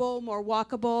bikeable, more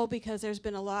walkable, because there's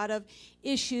been a lot of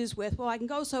issues with, well, I can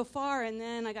go so far and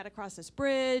then I got to cross this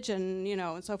bridge and, you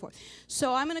know, and so forth.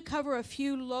 So I'm going to cover a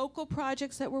few local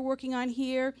projects that we're working on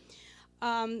here.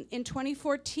 In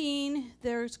 2014,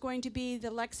 there's going to be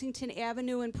the Lexington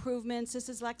Avenue improvements. This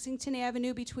is Lexington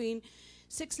Avenue between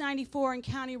 694 and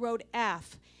County Road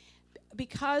F.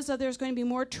 Because there's going to be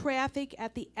more traffic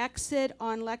at the exit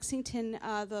on Lexington,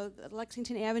 the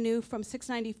Lexington Avenue from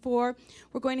 694,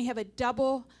 we're going to have a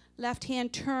double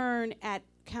left-hand turn at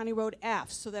County Road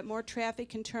F so that more traffic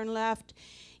can turn left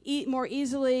more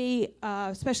easily,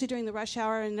 especially during the rush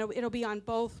hour, and it'll be on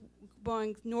both,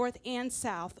 going north and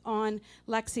south on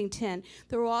Lexington.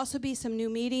 There will also be some new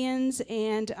medians,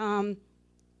 and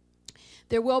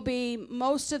there will be,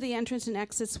 most of the entrance and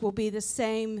exits will be the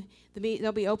same.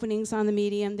 There'll be openings on the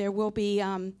median. There will be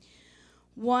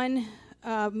one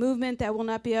movement that will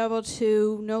not be able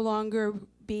to no longer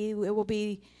be, it will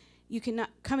be, you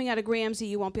cannot, coming out of Gramsci,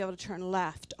 you won't be able to turn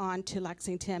left onto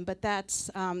Lexington, but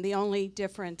that's the only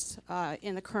difference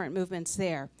in the current movements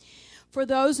there. For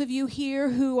those of you here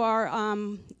who are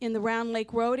in the Round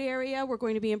Lake Road area, we're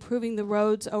going to be improving the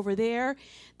roads over there.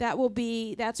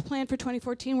 That's planned for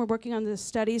 2014. We're working on the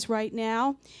studies right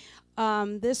now.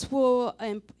 This will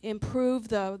improve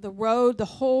the road. The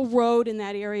whole road in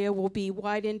that area will be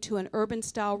widened to an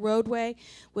urban-style roadway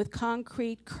with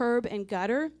concrete curb and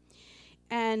gutter.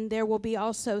 And there will be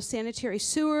also sanitary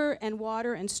sewer and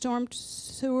water and storm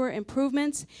sewer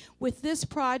improvements. With this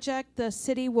project, the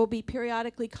city will be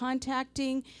periodically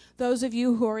contacting those of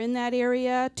you who are in that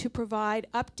area to provide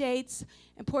updates,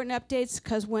 important updates,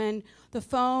 because when the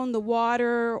phone, the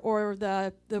water, or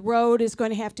the road is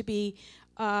going to have to be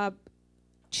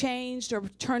changed or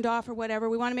turned off or whatever,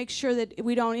 we want to make sure that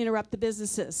we don't interrupt the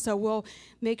businesses. So we'll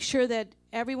make sure that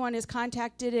everyone is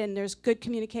contacted and there's good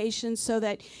communication so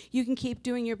that you can keep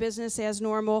doing your business as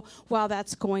normal while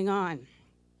that's going on.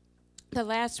 The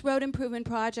last road improvement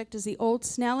project is the Old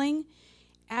Snelling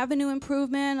Avenue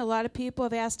improvement. A lot of people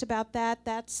have asked about that.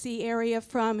 That's the area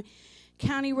from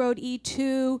County Road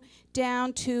E2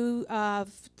 down to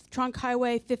Trunk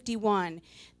Highway 51.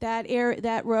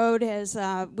 That road has,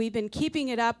 we've been keeping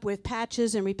it up with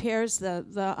patches and repairs.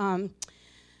 The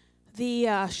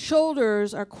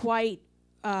shoulders are quite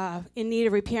in need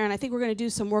of repair, and I think we're going to do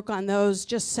some work on those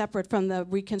just separate from the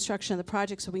reconstruction of the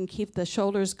project so we can keep the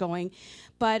shoulders going.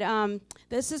 But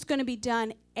this is going to be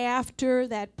done after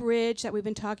that bridge that we've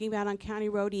been talking about on County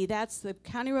Road E. That's the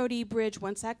County Road E bridge.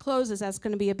 Once that closes, that's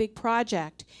going to be a big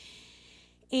project.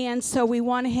 And so we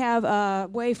want to have a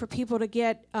way for people to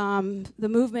get the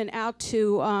movement out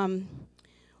to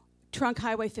Trunk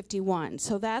Highway 51.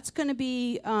 So that's going to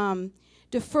be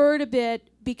deferred a bit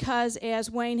because, as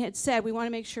Wayne had said, we want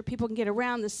to make sure people can get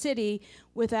around the city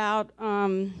without,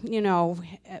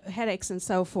 headaches and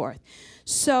so forth.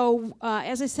 So,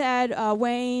 as I said,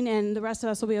 Wayne and the rest of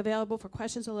us will be available for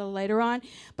questions a little later on.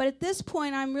 But at this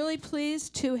point, I'm really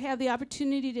pleased to have the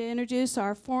opportunity to introduce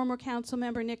our former council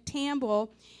member, Nick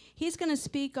Tamble. He's going to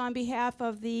speak on behalf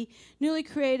of the newly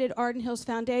created Arden Hills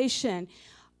Foundation.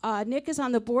 Nick is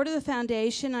on the board of the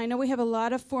foundation. I know we have a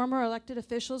lot of former elected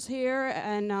officials here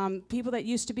and people that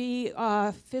used to be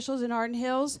officials in Arden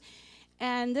Hills.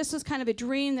 And this was kind of a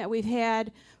dream that we've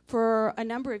had for a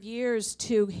number of years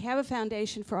to have a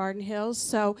foundation for Arden Hills.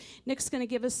 So Nick's going to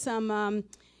give us some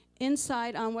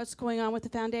insight on what's going on with the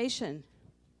foundation.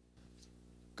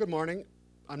 Good morning.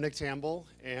 I'm Nick Tamble,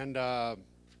 and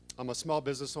I'm a small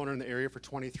business owner in the area for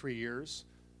 23 years.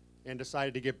 And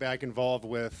decided to get back involved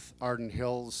with Arden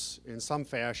Hills in some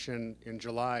fashion in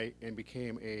July and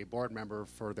became a board member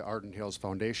for the Arden Hills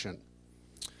Foundation.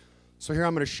 So here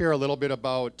I'm going to share a little bit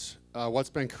about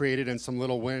what's been created and some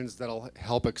little wins that'll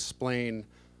help explain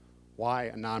why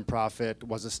a nonprofit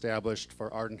was established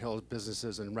for Arden Hills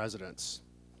businesses and residents.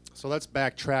 So let's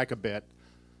backtrack a bit.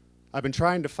 I've been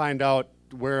trying to find out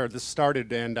where this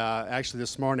started, and actually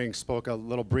this morning spoke a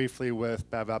little briefly with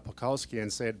Bev Apokowski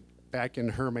and said back in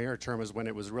her mayor term is when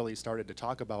it was really started to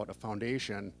talk about a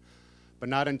foundation, but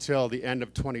not until the end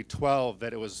of 2012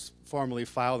 that it was formally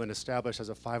filed and established as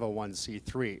a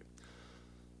 501c3.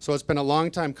 So it's been a long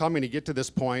time coming to get to this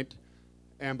point,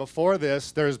 and before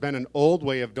this there's been an old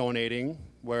way of donating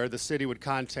where the city would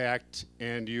contact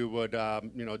and you would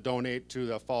donate to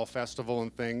the fall festival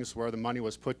and things where the money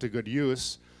was put to good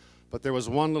use, but there was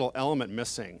one little element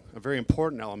missing, a very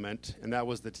important element, and that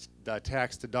was the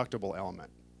tax deductible element.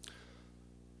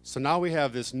 So now we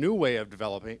have this new way of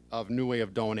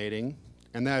donating,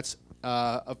 and that's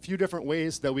a few different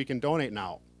ways that we can donate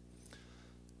now.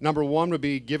 Number one would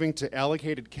be giving to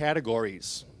allocated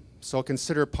categories. So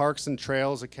consider parks and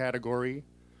trails a category,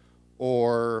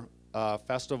 or a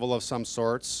festival of some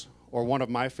sorts, or one of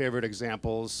my favorite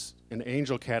examples, an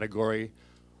angel category,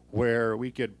 where we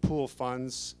could pool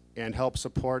funds and help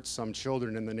support some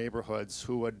children in the neighborhoods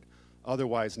who would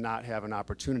otherwise not have an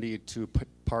opportunity to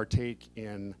partake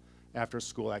in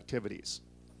after-school activities.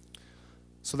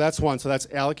 So that's one, so that's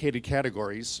allocated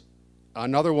categories.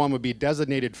 Another one would be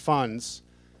designated funds.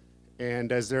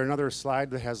 And is there another slide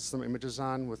that has some images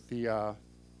on with the,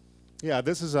 yeah,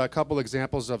 this is a couple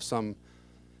examples of some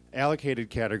allocated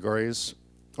categories,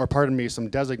 or pardon me, some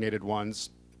designated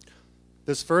ones.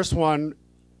 This first one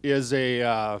is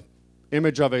a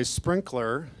image of a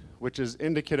sprinkler, which is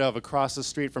indicative across the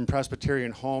street from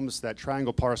Presbyterian Homes, that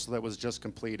triangle parcel that was just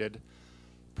completed.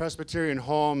 Presbyterian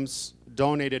Homes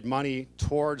donated money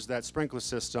towards that sprinkler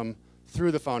system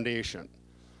through the foundation.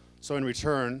 So in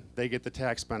return, they get the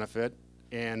tax benefit,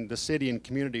 and the city and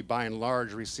community by and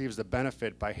large receives the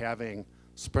benefit by having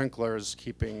sprinklers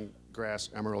keeping grass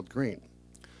emerald green.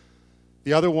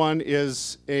 The other one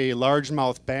is a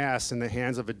largemouth bass in the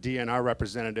hands of a DNR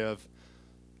representative.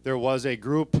 There was a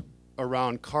group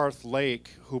around Carth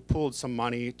Lake who pooled some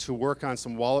money to work on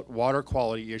some water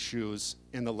quality issues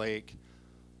in the lake.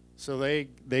 So they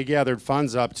gathered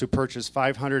funds up to purchase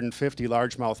 550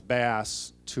 largemouth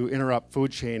bass to interrupt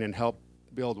food chain and help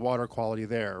build water quality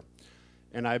there.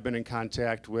 And I've been in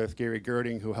contact with Gary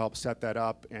Girding, who helped set that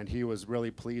up, and he was really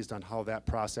pleased on how that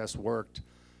process worked.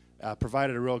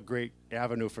 Provided a real great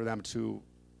avenue for them to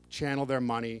channel their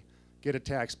money, get a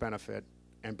tax benefit,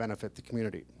 and benefit the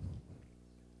community.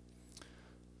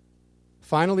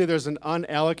 Finally, there's an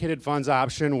unallocated funds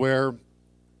option where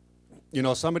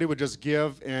somebody would just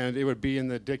give and it would be in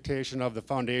the dictation of the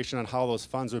foundation on how those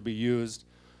funds would be used.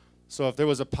 So if there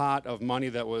was a pot of money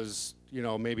that was, you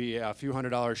know, maybe a few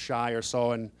 $100s shy or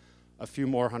so, and a few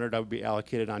more hundred that would be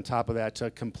allocated on top of that to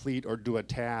complete or do a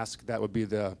task, that would be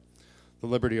the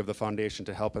liberty of the foundation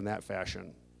to help in that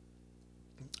fashion.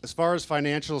 As far as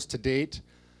financials to date,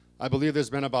 I believe there's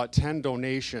been about 10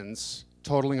 donations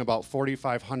totaling about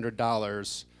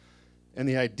 $4,500. And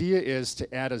the idea is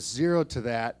to add a 0 to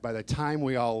that by the time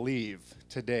we all leave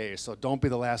today. So don't be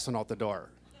the last one out the door.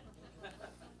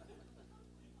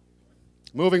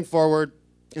 Moving forward,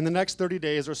 in the next 30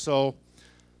 days or so,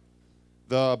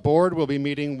 the board will be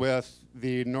meeting with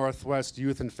the Northwest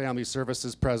Youth and Family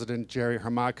Services President, Jerry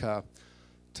Hermaka,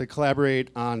 to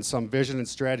collaborate on some vision and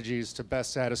strategies to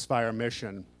best satisfy our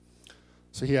mission.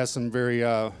 So he has some very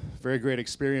great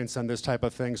experience on this type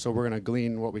of thing, so we're going to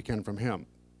glean what we can from him.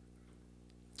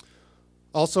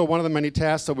 Also, one of the many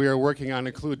tasks that we are working on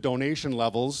include donation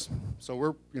levels. So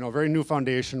we're, you know, a very new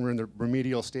foundation. We're in the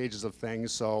remedial stages of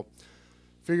things, so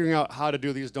figuring out how to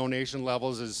do these donation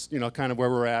levels is, you know, kind of where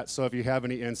we're at. So if you have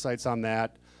any insights on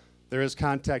that, there is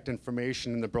contact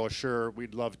information in the brochure.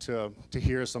 We'd love to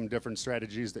hear some different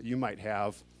strategies that you might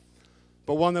have.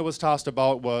 But one that was tossed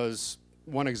about was,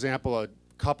 one example, a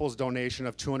couple's donation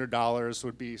of $200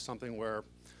 would be something where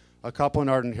a couple in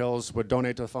Arden Hills would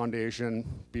donate to the foundation,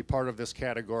 be part of this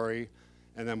category,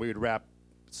 and then we would wrap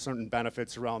certain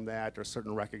benefits around that or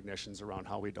certain recognitions around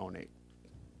how we donate.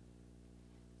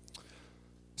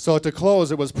 So to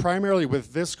close, it was primarily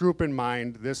with this group in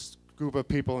mind, this group of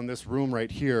people in this room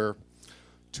right here,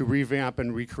 to revamp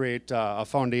and recreate a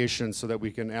foundation so that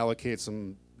we can allocate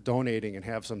some donating and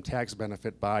have some tax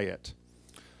benefit by it.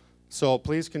 So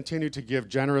please continue to give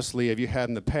generously if you had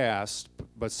in the past,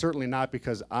 but certainly not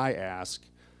because I ask.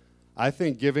 I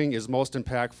think giving is most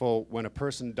impactful when a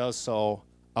person does so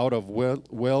out of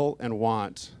will and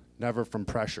want, never from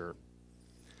pressure.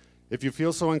 If you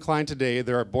feel so inclined today,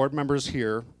 there are board members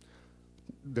here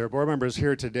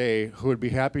today who would be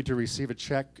happy to receive a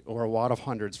check or a wad of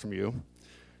hundreds from you.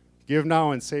 Give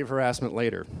now and save harassment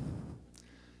later.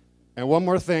 And one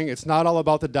more thing, it's not all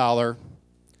about the dollar.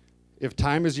 If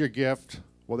time is your gift,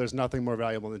 well, there's nothing more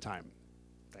valuable than time.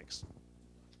 Thanks.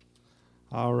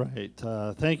 All right.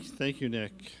 Thank you,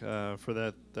 Nick, for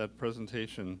that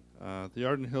presentation. The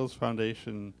Arden Hills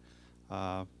Foundation,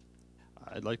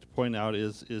 I'd like to point out,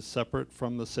 is separate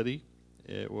from the city.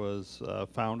 It was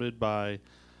founded by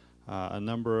a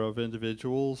number of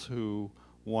individuals who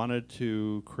wanted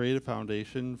to create a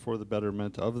foundation for the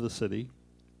betterment of the city.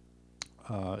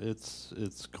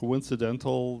 It's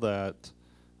coincidental that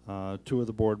two of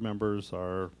the board members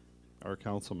are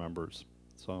council members.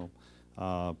 So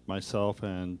myself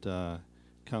and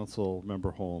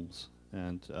Councilmember Holmes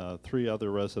and 3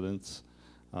 other residents,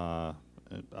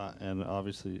 and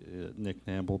obviously Nick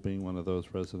Namble being one of those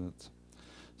residents.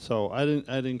 So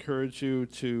I'd encourage you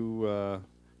to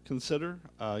consider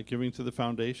giving to the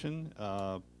foundation.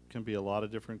 Can be a lot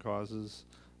of different causes.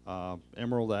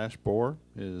 Emerald Ash Borer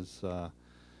is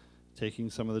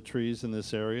taking some of the trees in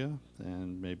this area,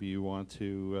 and maybe you want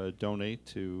to donate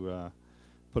to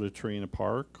put a tree in a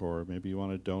park, or maybe you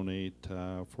want to donate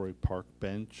for a park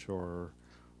bench, or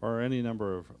any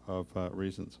number of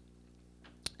reasons.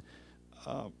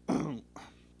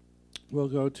 We'll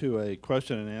go to a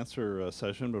question and answer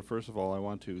session, but first of all, I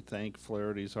want to thank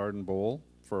Flaherty's Arden Bowl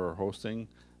for hosting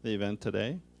the event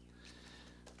today.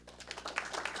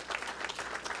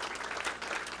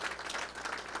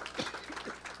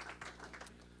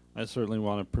 I certainly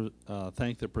want to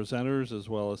thank the presenters as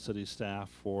well as city staff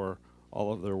for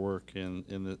all of their work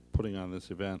in putting on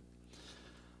this event.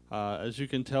 As you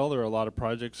can tell, there are a lot of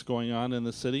projects going on in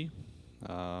the city.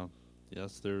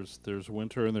 Yes, there's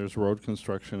winter and there's road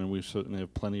construction, and we certainly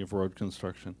have plenty of road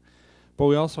construction. But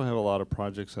we also have a lot of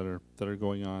projects that are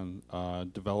going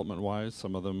on development-wise.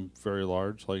 Some of them very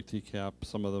large, like TCAAP.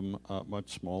 Some of them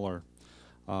much smaller.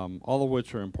 All of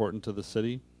which are important to the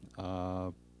city.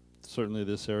 Certainly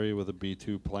this area with a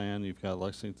B2 plan. You've got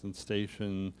Lexington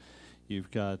Station.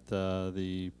 You've got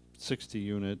the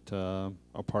 60-unit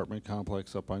apartment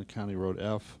complex up on County Road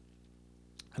F.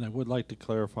 And I would like to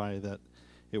clarify that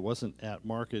it wasn't at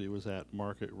market, it was at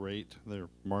market rate. They're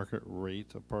market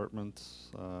rate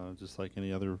apartments, just like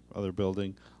any other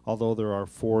building. Although there are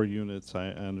 4 units, I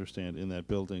understand, in that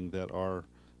building that are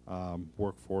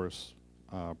workforce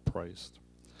priced.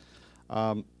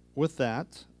 With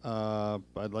that,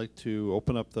 I'd like to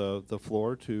open up the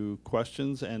floor to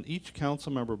questions. And each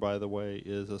council member, by the way,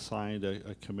 is assigned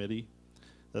a committee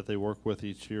that they work with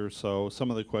each year. So some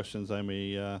of the questions I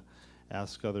may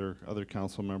ask other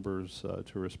council members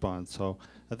to respond. So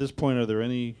at this point, are there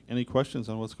any questions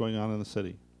on what's going on in the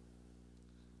city?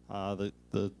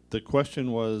 The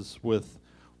question was with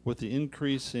the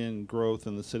increase in growth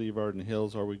in the city of Arden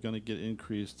Hills, are we going to get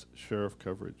increased sheriff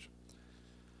coverage?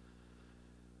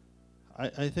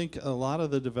 I think a lot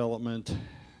of the development,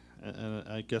 and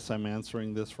I guess I'm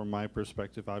answering this from my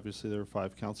perspective. Obviously, there are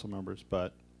 5 council members,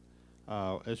 but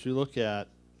as you look at,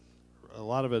 a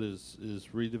lot of it is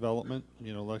redevelopment.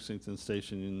 You know, Lexington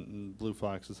Station and Blue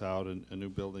Fox is out, and a new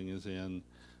building is in.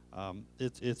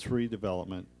 It's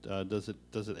redevelopment. Does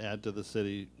it add to the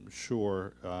city?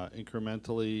 Sure.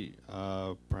 Incrementally,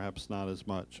 perhaps not as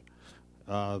much.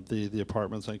 The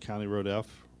apartments on County Road F,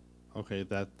 okay,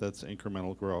 that's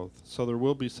incremental growth. So there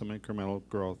will be some incremental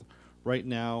growth. Right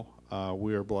now,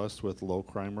 we are blessed with low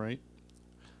crime rate.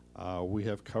 We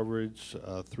have coverage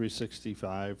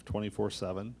 365,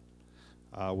 24/7.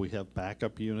 We have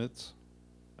backup units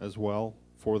as well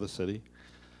for the city.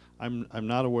 I'm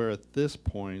not aware at this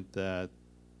point and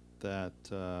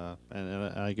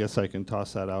I guess I can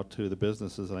toss that out to the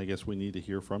businesses, and I guess we need to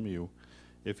hear from you.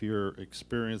 If you're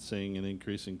experiencing an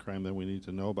increase in crime, then we need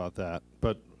to know about that.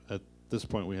 But at this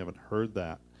point, we haven't heard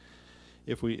that.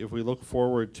 If we look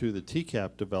forward to the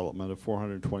TCAAP development of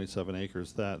 427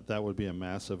 acres, that would be a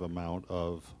massive amount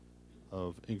of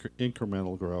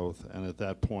incremental growth, and at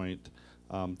that point,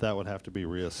 that would have to be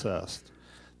reassessed.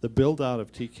 The build out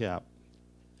of TCAAP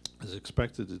is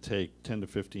expected to take 10 to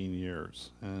 15 years,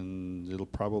 and it'll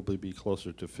probably be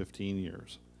closer to 15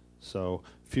 years. So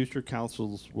future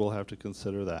councils will have to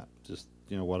consider that, just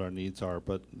what our needs are,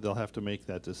 but they'll have to make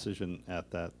that decision at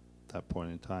that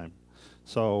point in time.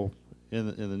 So in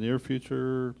the near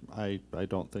future, I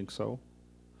don't think so.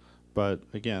 But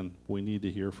again, we need to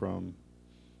hear from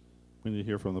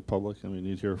the public, and we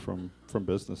need to hear from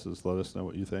businesses. Let us know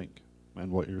what you think and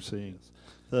what you're seeing.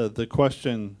 The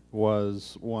question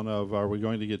was one of, are we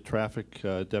going to get traffic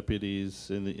deputies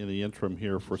in the interim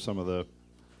here for some of the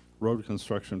road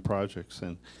construction projects?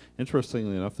 And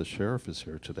interestingly enough, the sheriff is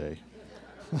here today.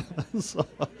 So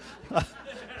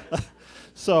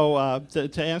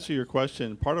to answer your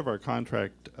question, part of our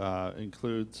contract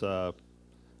includes a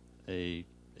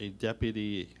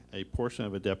deputy, a portion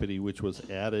of a deputy which was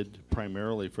added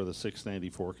primarily for the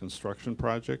 694 construction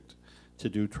project to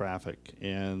do traffic.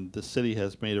 And the city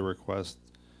has made a request.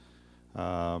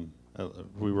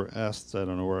 We were asked, I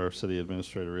don't know where our city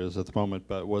administrator is at the moment,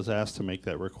 but was asked to make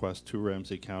that request to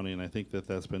Ramsey County, and I think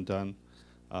that's been done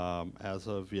as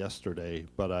of yesterday,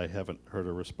 but I haven't heard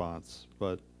a response.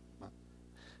 But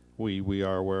we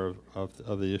are aware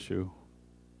of the issue.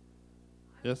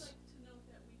 Yes? To note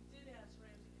that we did ask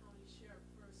Ramsey County Sheriff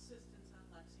for assistance on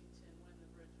Lexington when the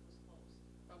bridge was closed.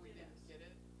 But we didn't get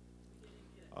it? We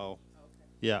didn't get it. Oh,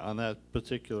 Okay. yeah, on that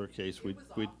particular case, we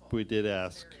did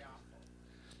ask. Very awful.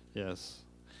 Yes.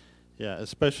 Yeah,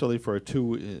 especially for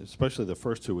especially the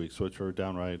first 2 weeks, which were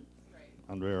downright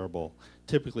unbearable.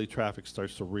 Typically, traffic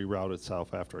starts to reroute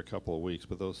itself after a couple of weeks,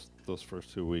 but those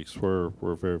first 2 weeks were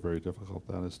very, very difficult.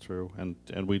 That is true.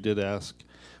 And we did ask.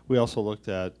 We also looked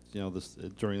at this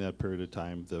during that period of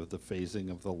time, the phasing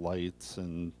of the lights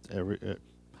and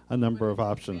a number of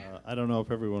options. I don't know if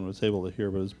everyone was able to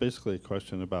hear, but it's basically a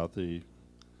question about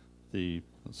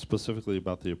specifically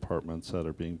about the apartments that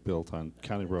are being built on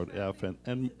County Road F,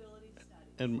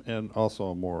 and also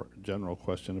a more general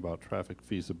question about traffic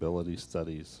feasibility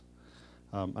studies.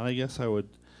 And I guess I would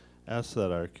ask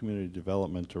that our community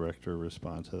development director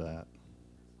respond to that.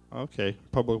 Okay,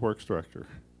 Public Works Director.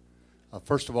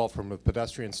 First of all, from a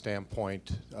pedestrian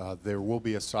standpoint, there will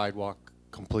be a sidewalk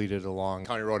completed along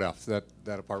County Road F, that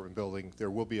apartment building.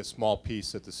 There will be a small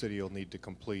piece that the city will need to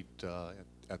complete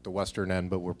at the western end,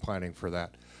 but we're planning for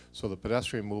that. So the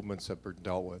pedestrian movements have been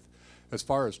dealt with. As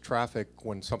far as traffic,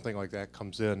 when something like that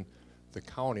comes in, the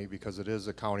county, because it is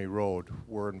a county road,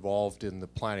 we're involved in the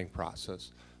planning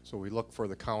process. So we look for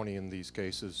the county in these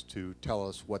cases to tell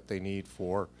us what they need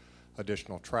for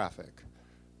additional traffic.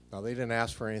 Now, they didn't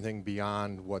ask for anything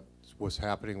beyond what was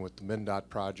happening with the MnDOT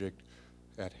project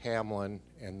at Hamlin,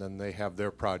 and then they have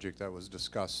their project that was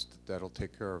discussed that'll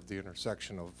take care of the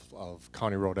intersection of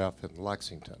County Road F and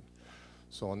Lexington.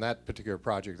 So on that particular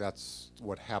project, that's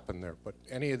what happened there. But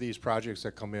any of these projects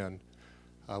that come in,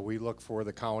 we look for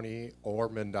the county or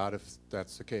MnDOT, if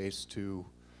that's the case, to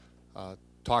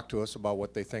talk to us about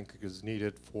what they think is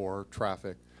needed for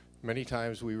traffic. Many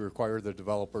times we require the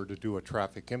developer to do a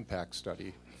traffic impact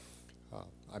study.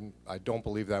 I don't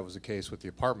believe that was the case with the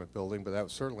apartment building, but that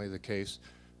was certainly the case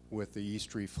with the East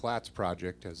Street Flats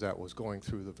project as that was going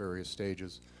through the various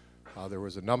stages. There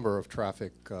was a number of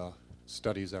traffic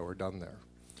studies that were done there.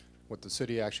 What the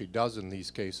city actually does in these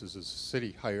cases is the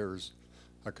city hires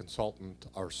a consultant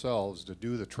ourselves to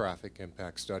do the traffic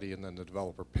impact study, and then the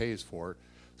developer pays for it.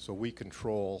 So we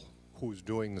control who's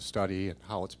doing the study and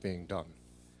how it's being done.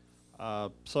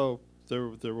 So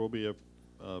there will be a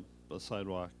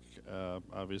sidewalk,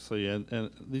 obviously, and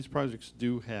these projects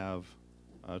do have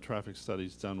traffic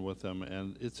studies done with them,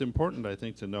 and it's important, I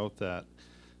think, to note that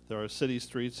there are city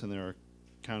streets and there are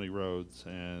county roads,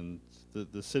 and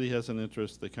the city has an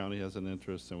interest, the county has an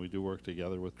interest, and we do work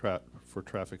together with for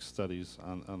traffic studies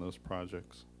on those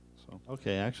projects. So,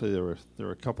 okay, actually there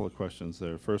were a couple of questions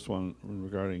there. First one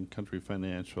regarding Country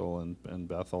Financial and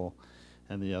Bethel,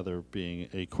 and the other being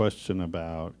a question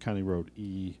about County Road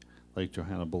E, Lake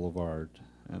Johanna Boulevard,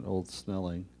 and Old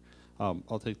Snelling.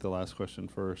 I'll take the last question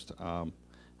first.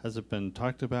 Has it been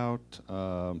talked about?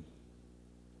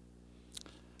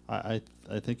 I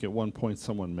think at one point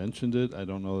someone mentioned it. I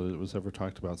don't know that it was ever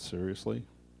talked about seriously.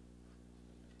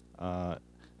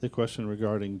 The question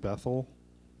regarding Bethel,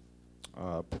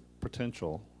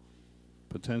 potential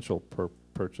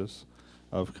purchase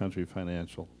of Country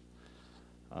Financial.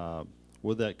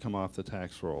 Would that come off the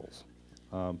tax rolls?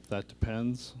 That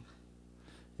depends.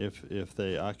 If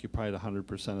they occupied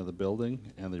 100% of the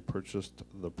building and they purchased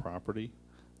the property,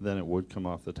 then it would come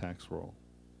off the tax roll.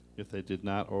 If they did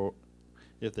not,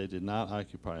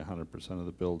 occupy 100% of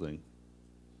the building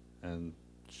and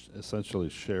essentially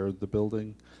shared the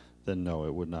building, then no,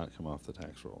 it would not come off the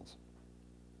tax rolls.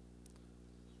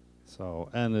 So,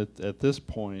 and at this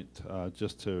point,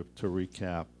 just to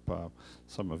recap,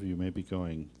 some of you may be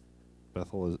going,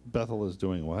 Bethel is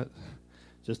doing what?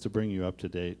 Just to bring you up to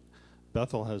date,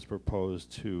 Bethel has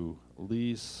proposed to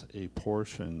lease a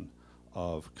portion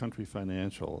of Country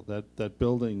Financial. That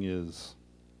building is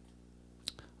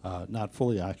not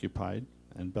fully occupied,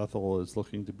 and Bethel is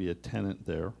looking to be a tenant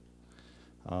there.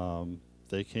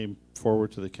 They came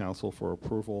forward to the council for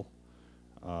approval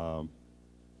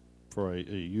for a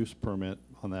use permit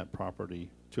on that property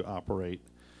to operate,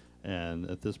 and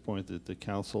at this point the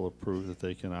council approved that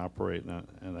they can operate,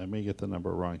 and I may get the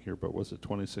number wrong here, but was it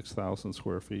 26,000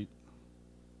 square feet?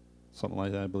 Something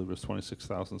like that. I believe it was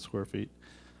 26,000 square feet,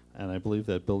 and I believe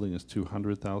that building is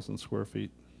 200,000 square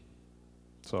feet.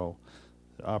 So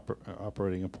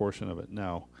operating a portion of it.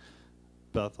 Now,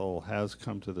 Bethel has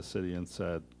come to the city and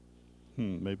said,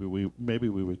 maybe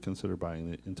we would consider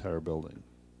buying the entire building.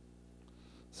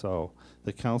 So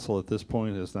the council at this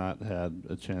point has not had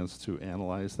a chance to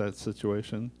analyze that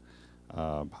situation.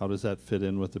 How does that fit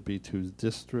in with the B2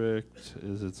 district?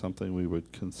 Is it something we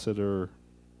would consider?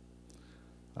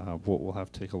 We'll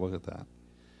have to take a look at that.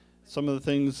 Some of the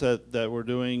things that we're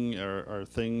doing are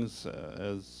things,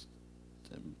 as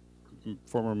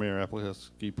former Mayor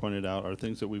Apleski pointed out, are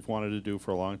things that we've wanted to do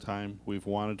for a long time. We've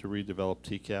wanted to redevelop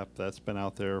TCAAP. That's been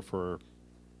out there for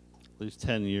at least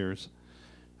 10 years.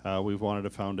 We've wanted a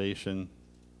foundation.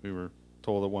 We were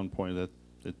told at one point that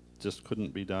it just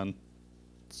couldn't be done,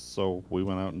 so we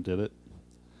went out and did it.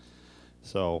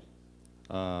 So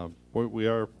we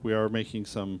are making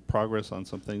some progress on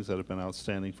some things that have been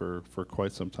outstanding for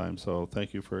quite some time. So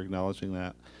thank you for acknowledging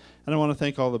that. And I want to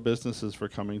thank all the businesses for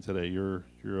coming today. You're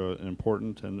an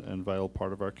important and vital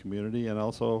part of our community, and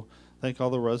also thank all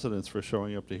the residents for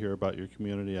showing up to hear about your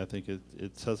community. I think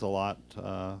it says a lot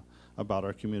about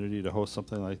our community to host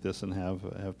something like this and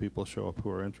have people show up who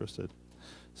are interested.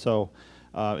 So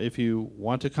if you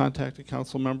want to contact a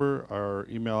council member, our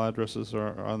email addresses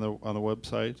are on the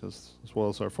website as well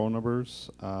as our phone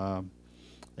numbers.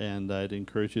 And I'd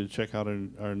encourage you to check out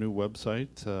our new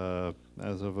website.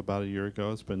 As of about a year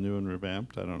ago, it's been new and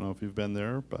revamped. I don't know if you've been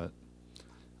there, but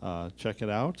check it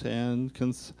out. And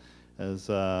as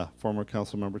former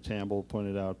council member Tamble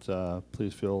pointed out,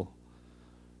 please feel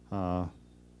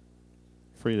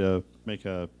free to make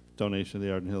a donation to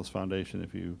the Arden Hills Foundation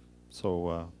if you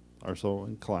are so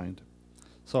inclined.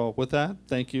 So with that,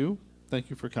 thank you.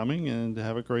 Thank you for coming, and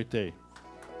have a great day.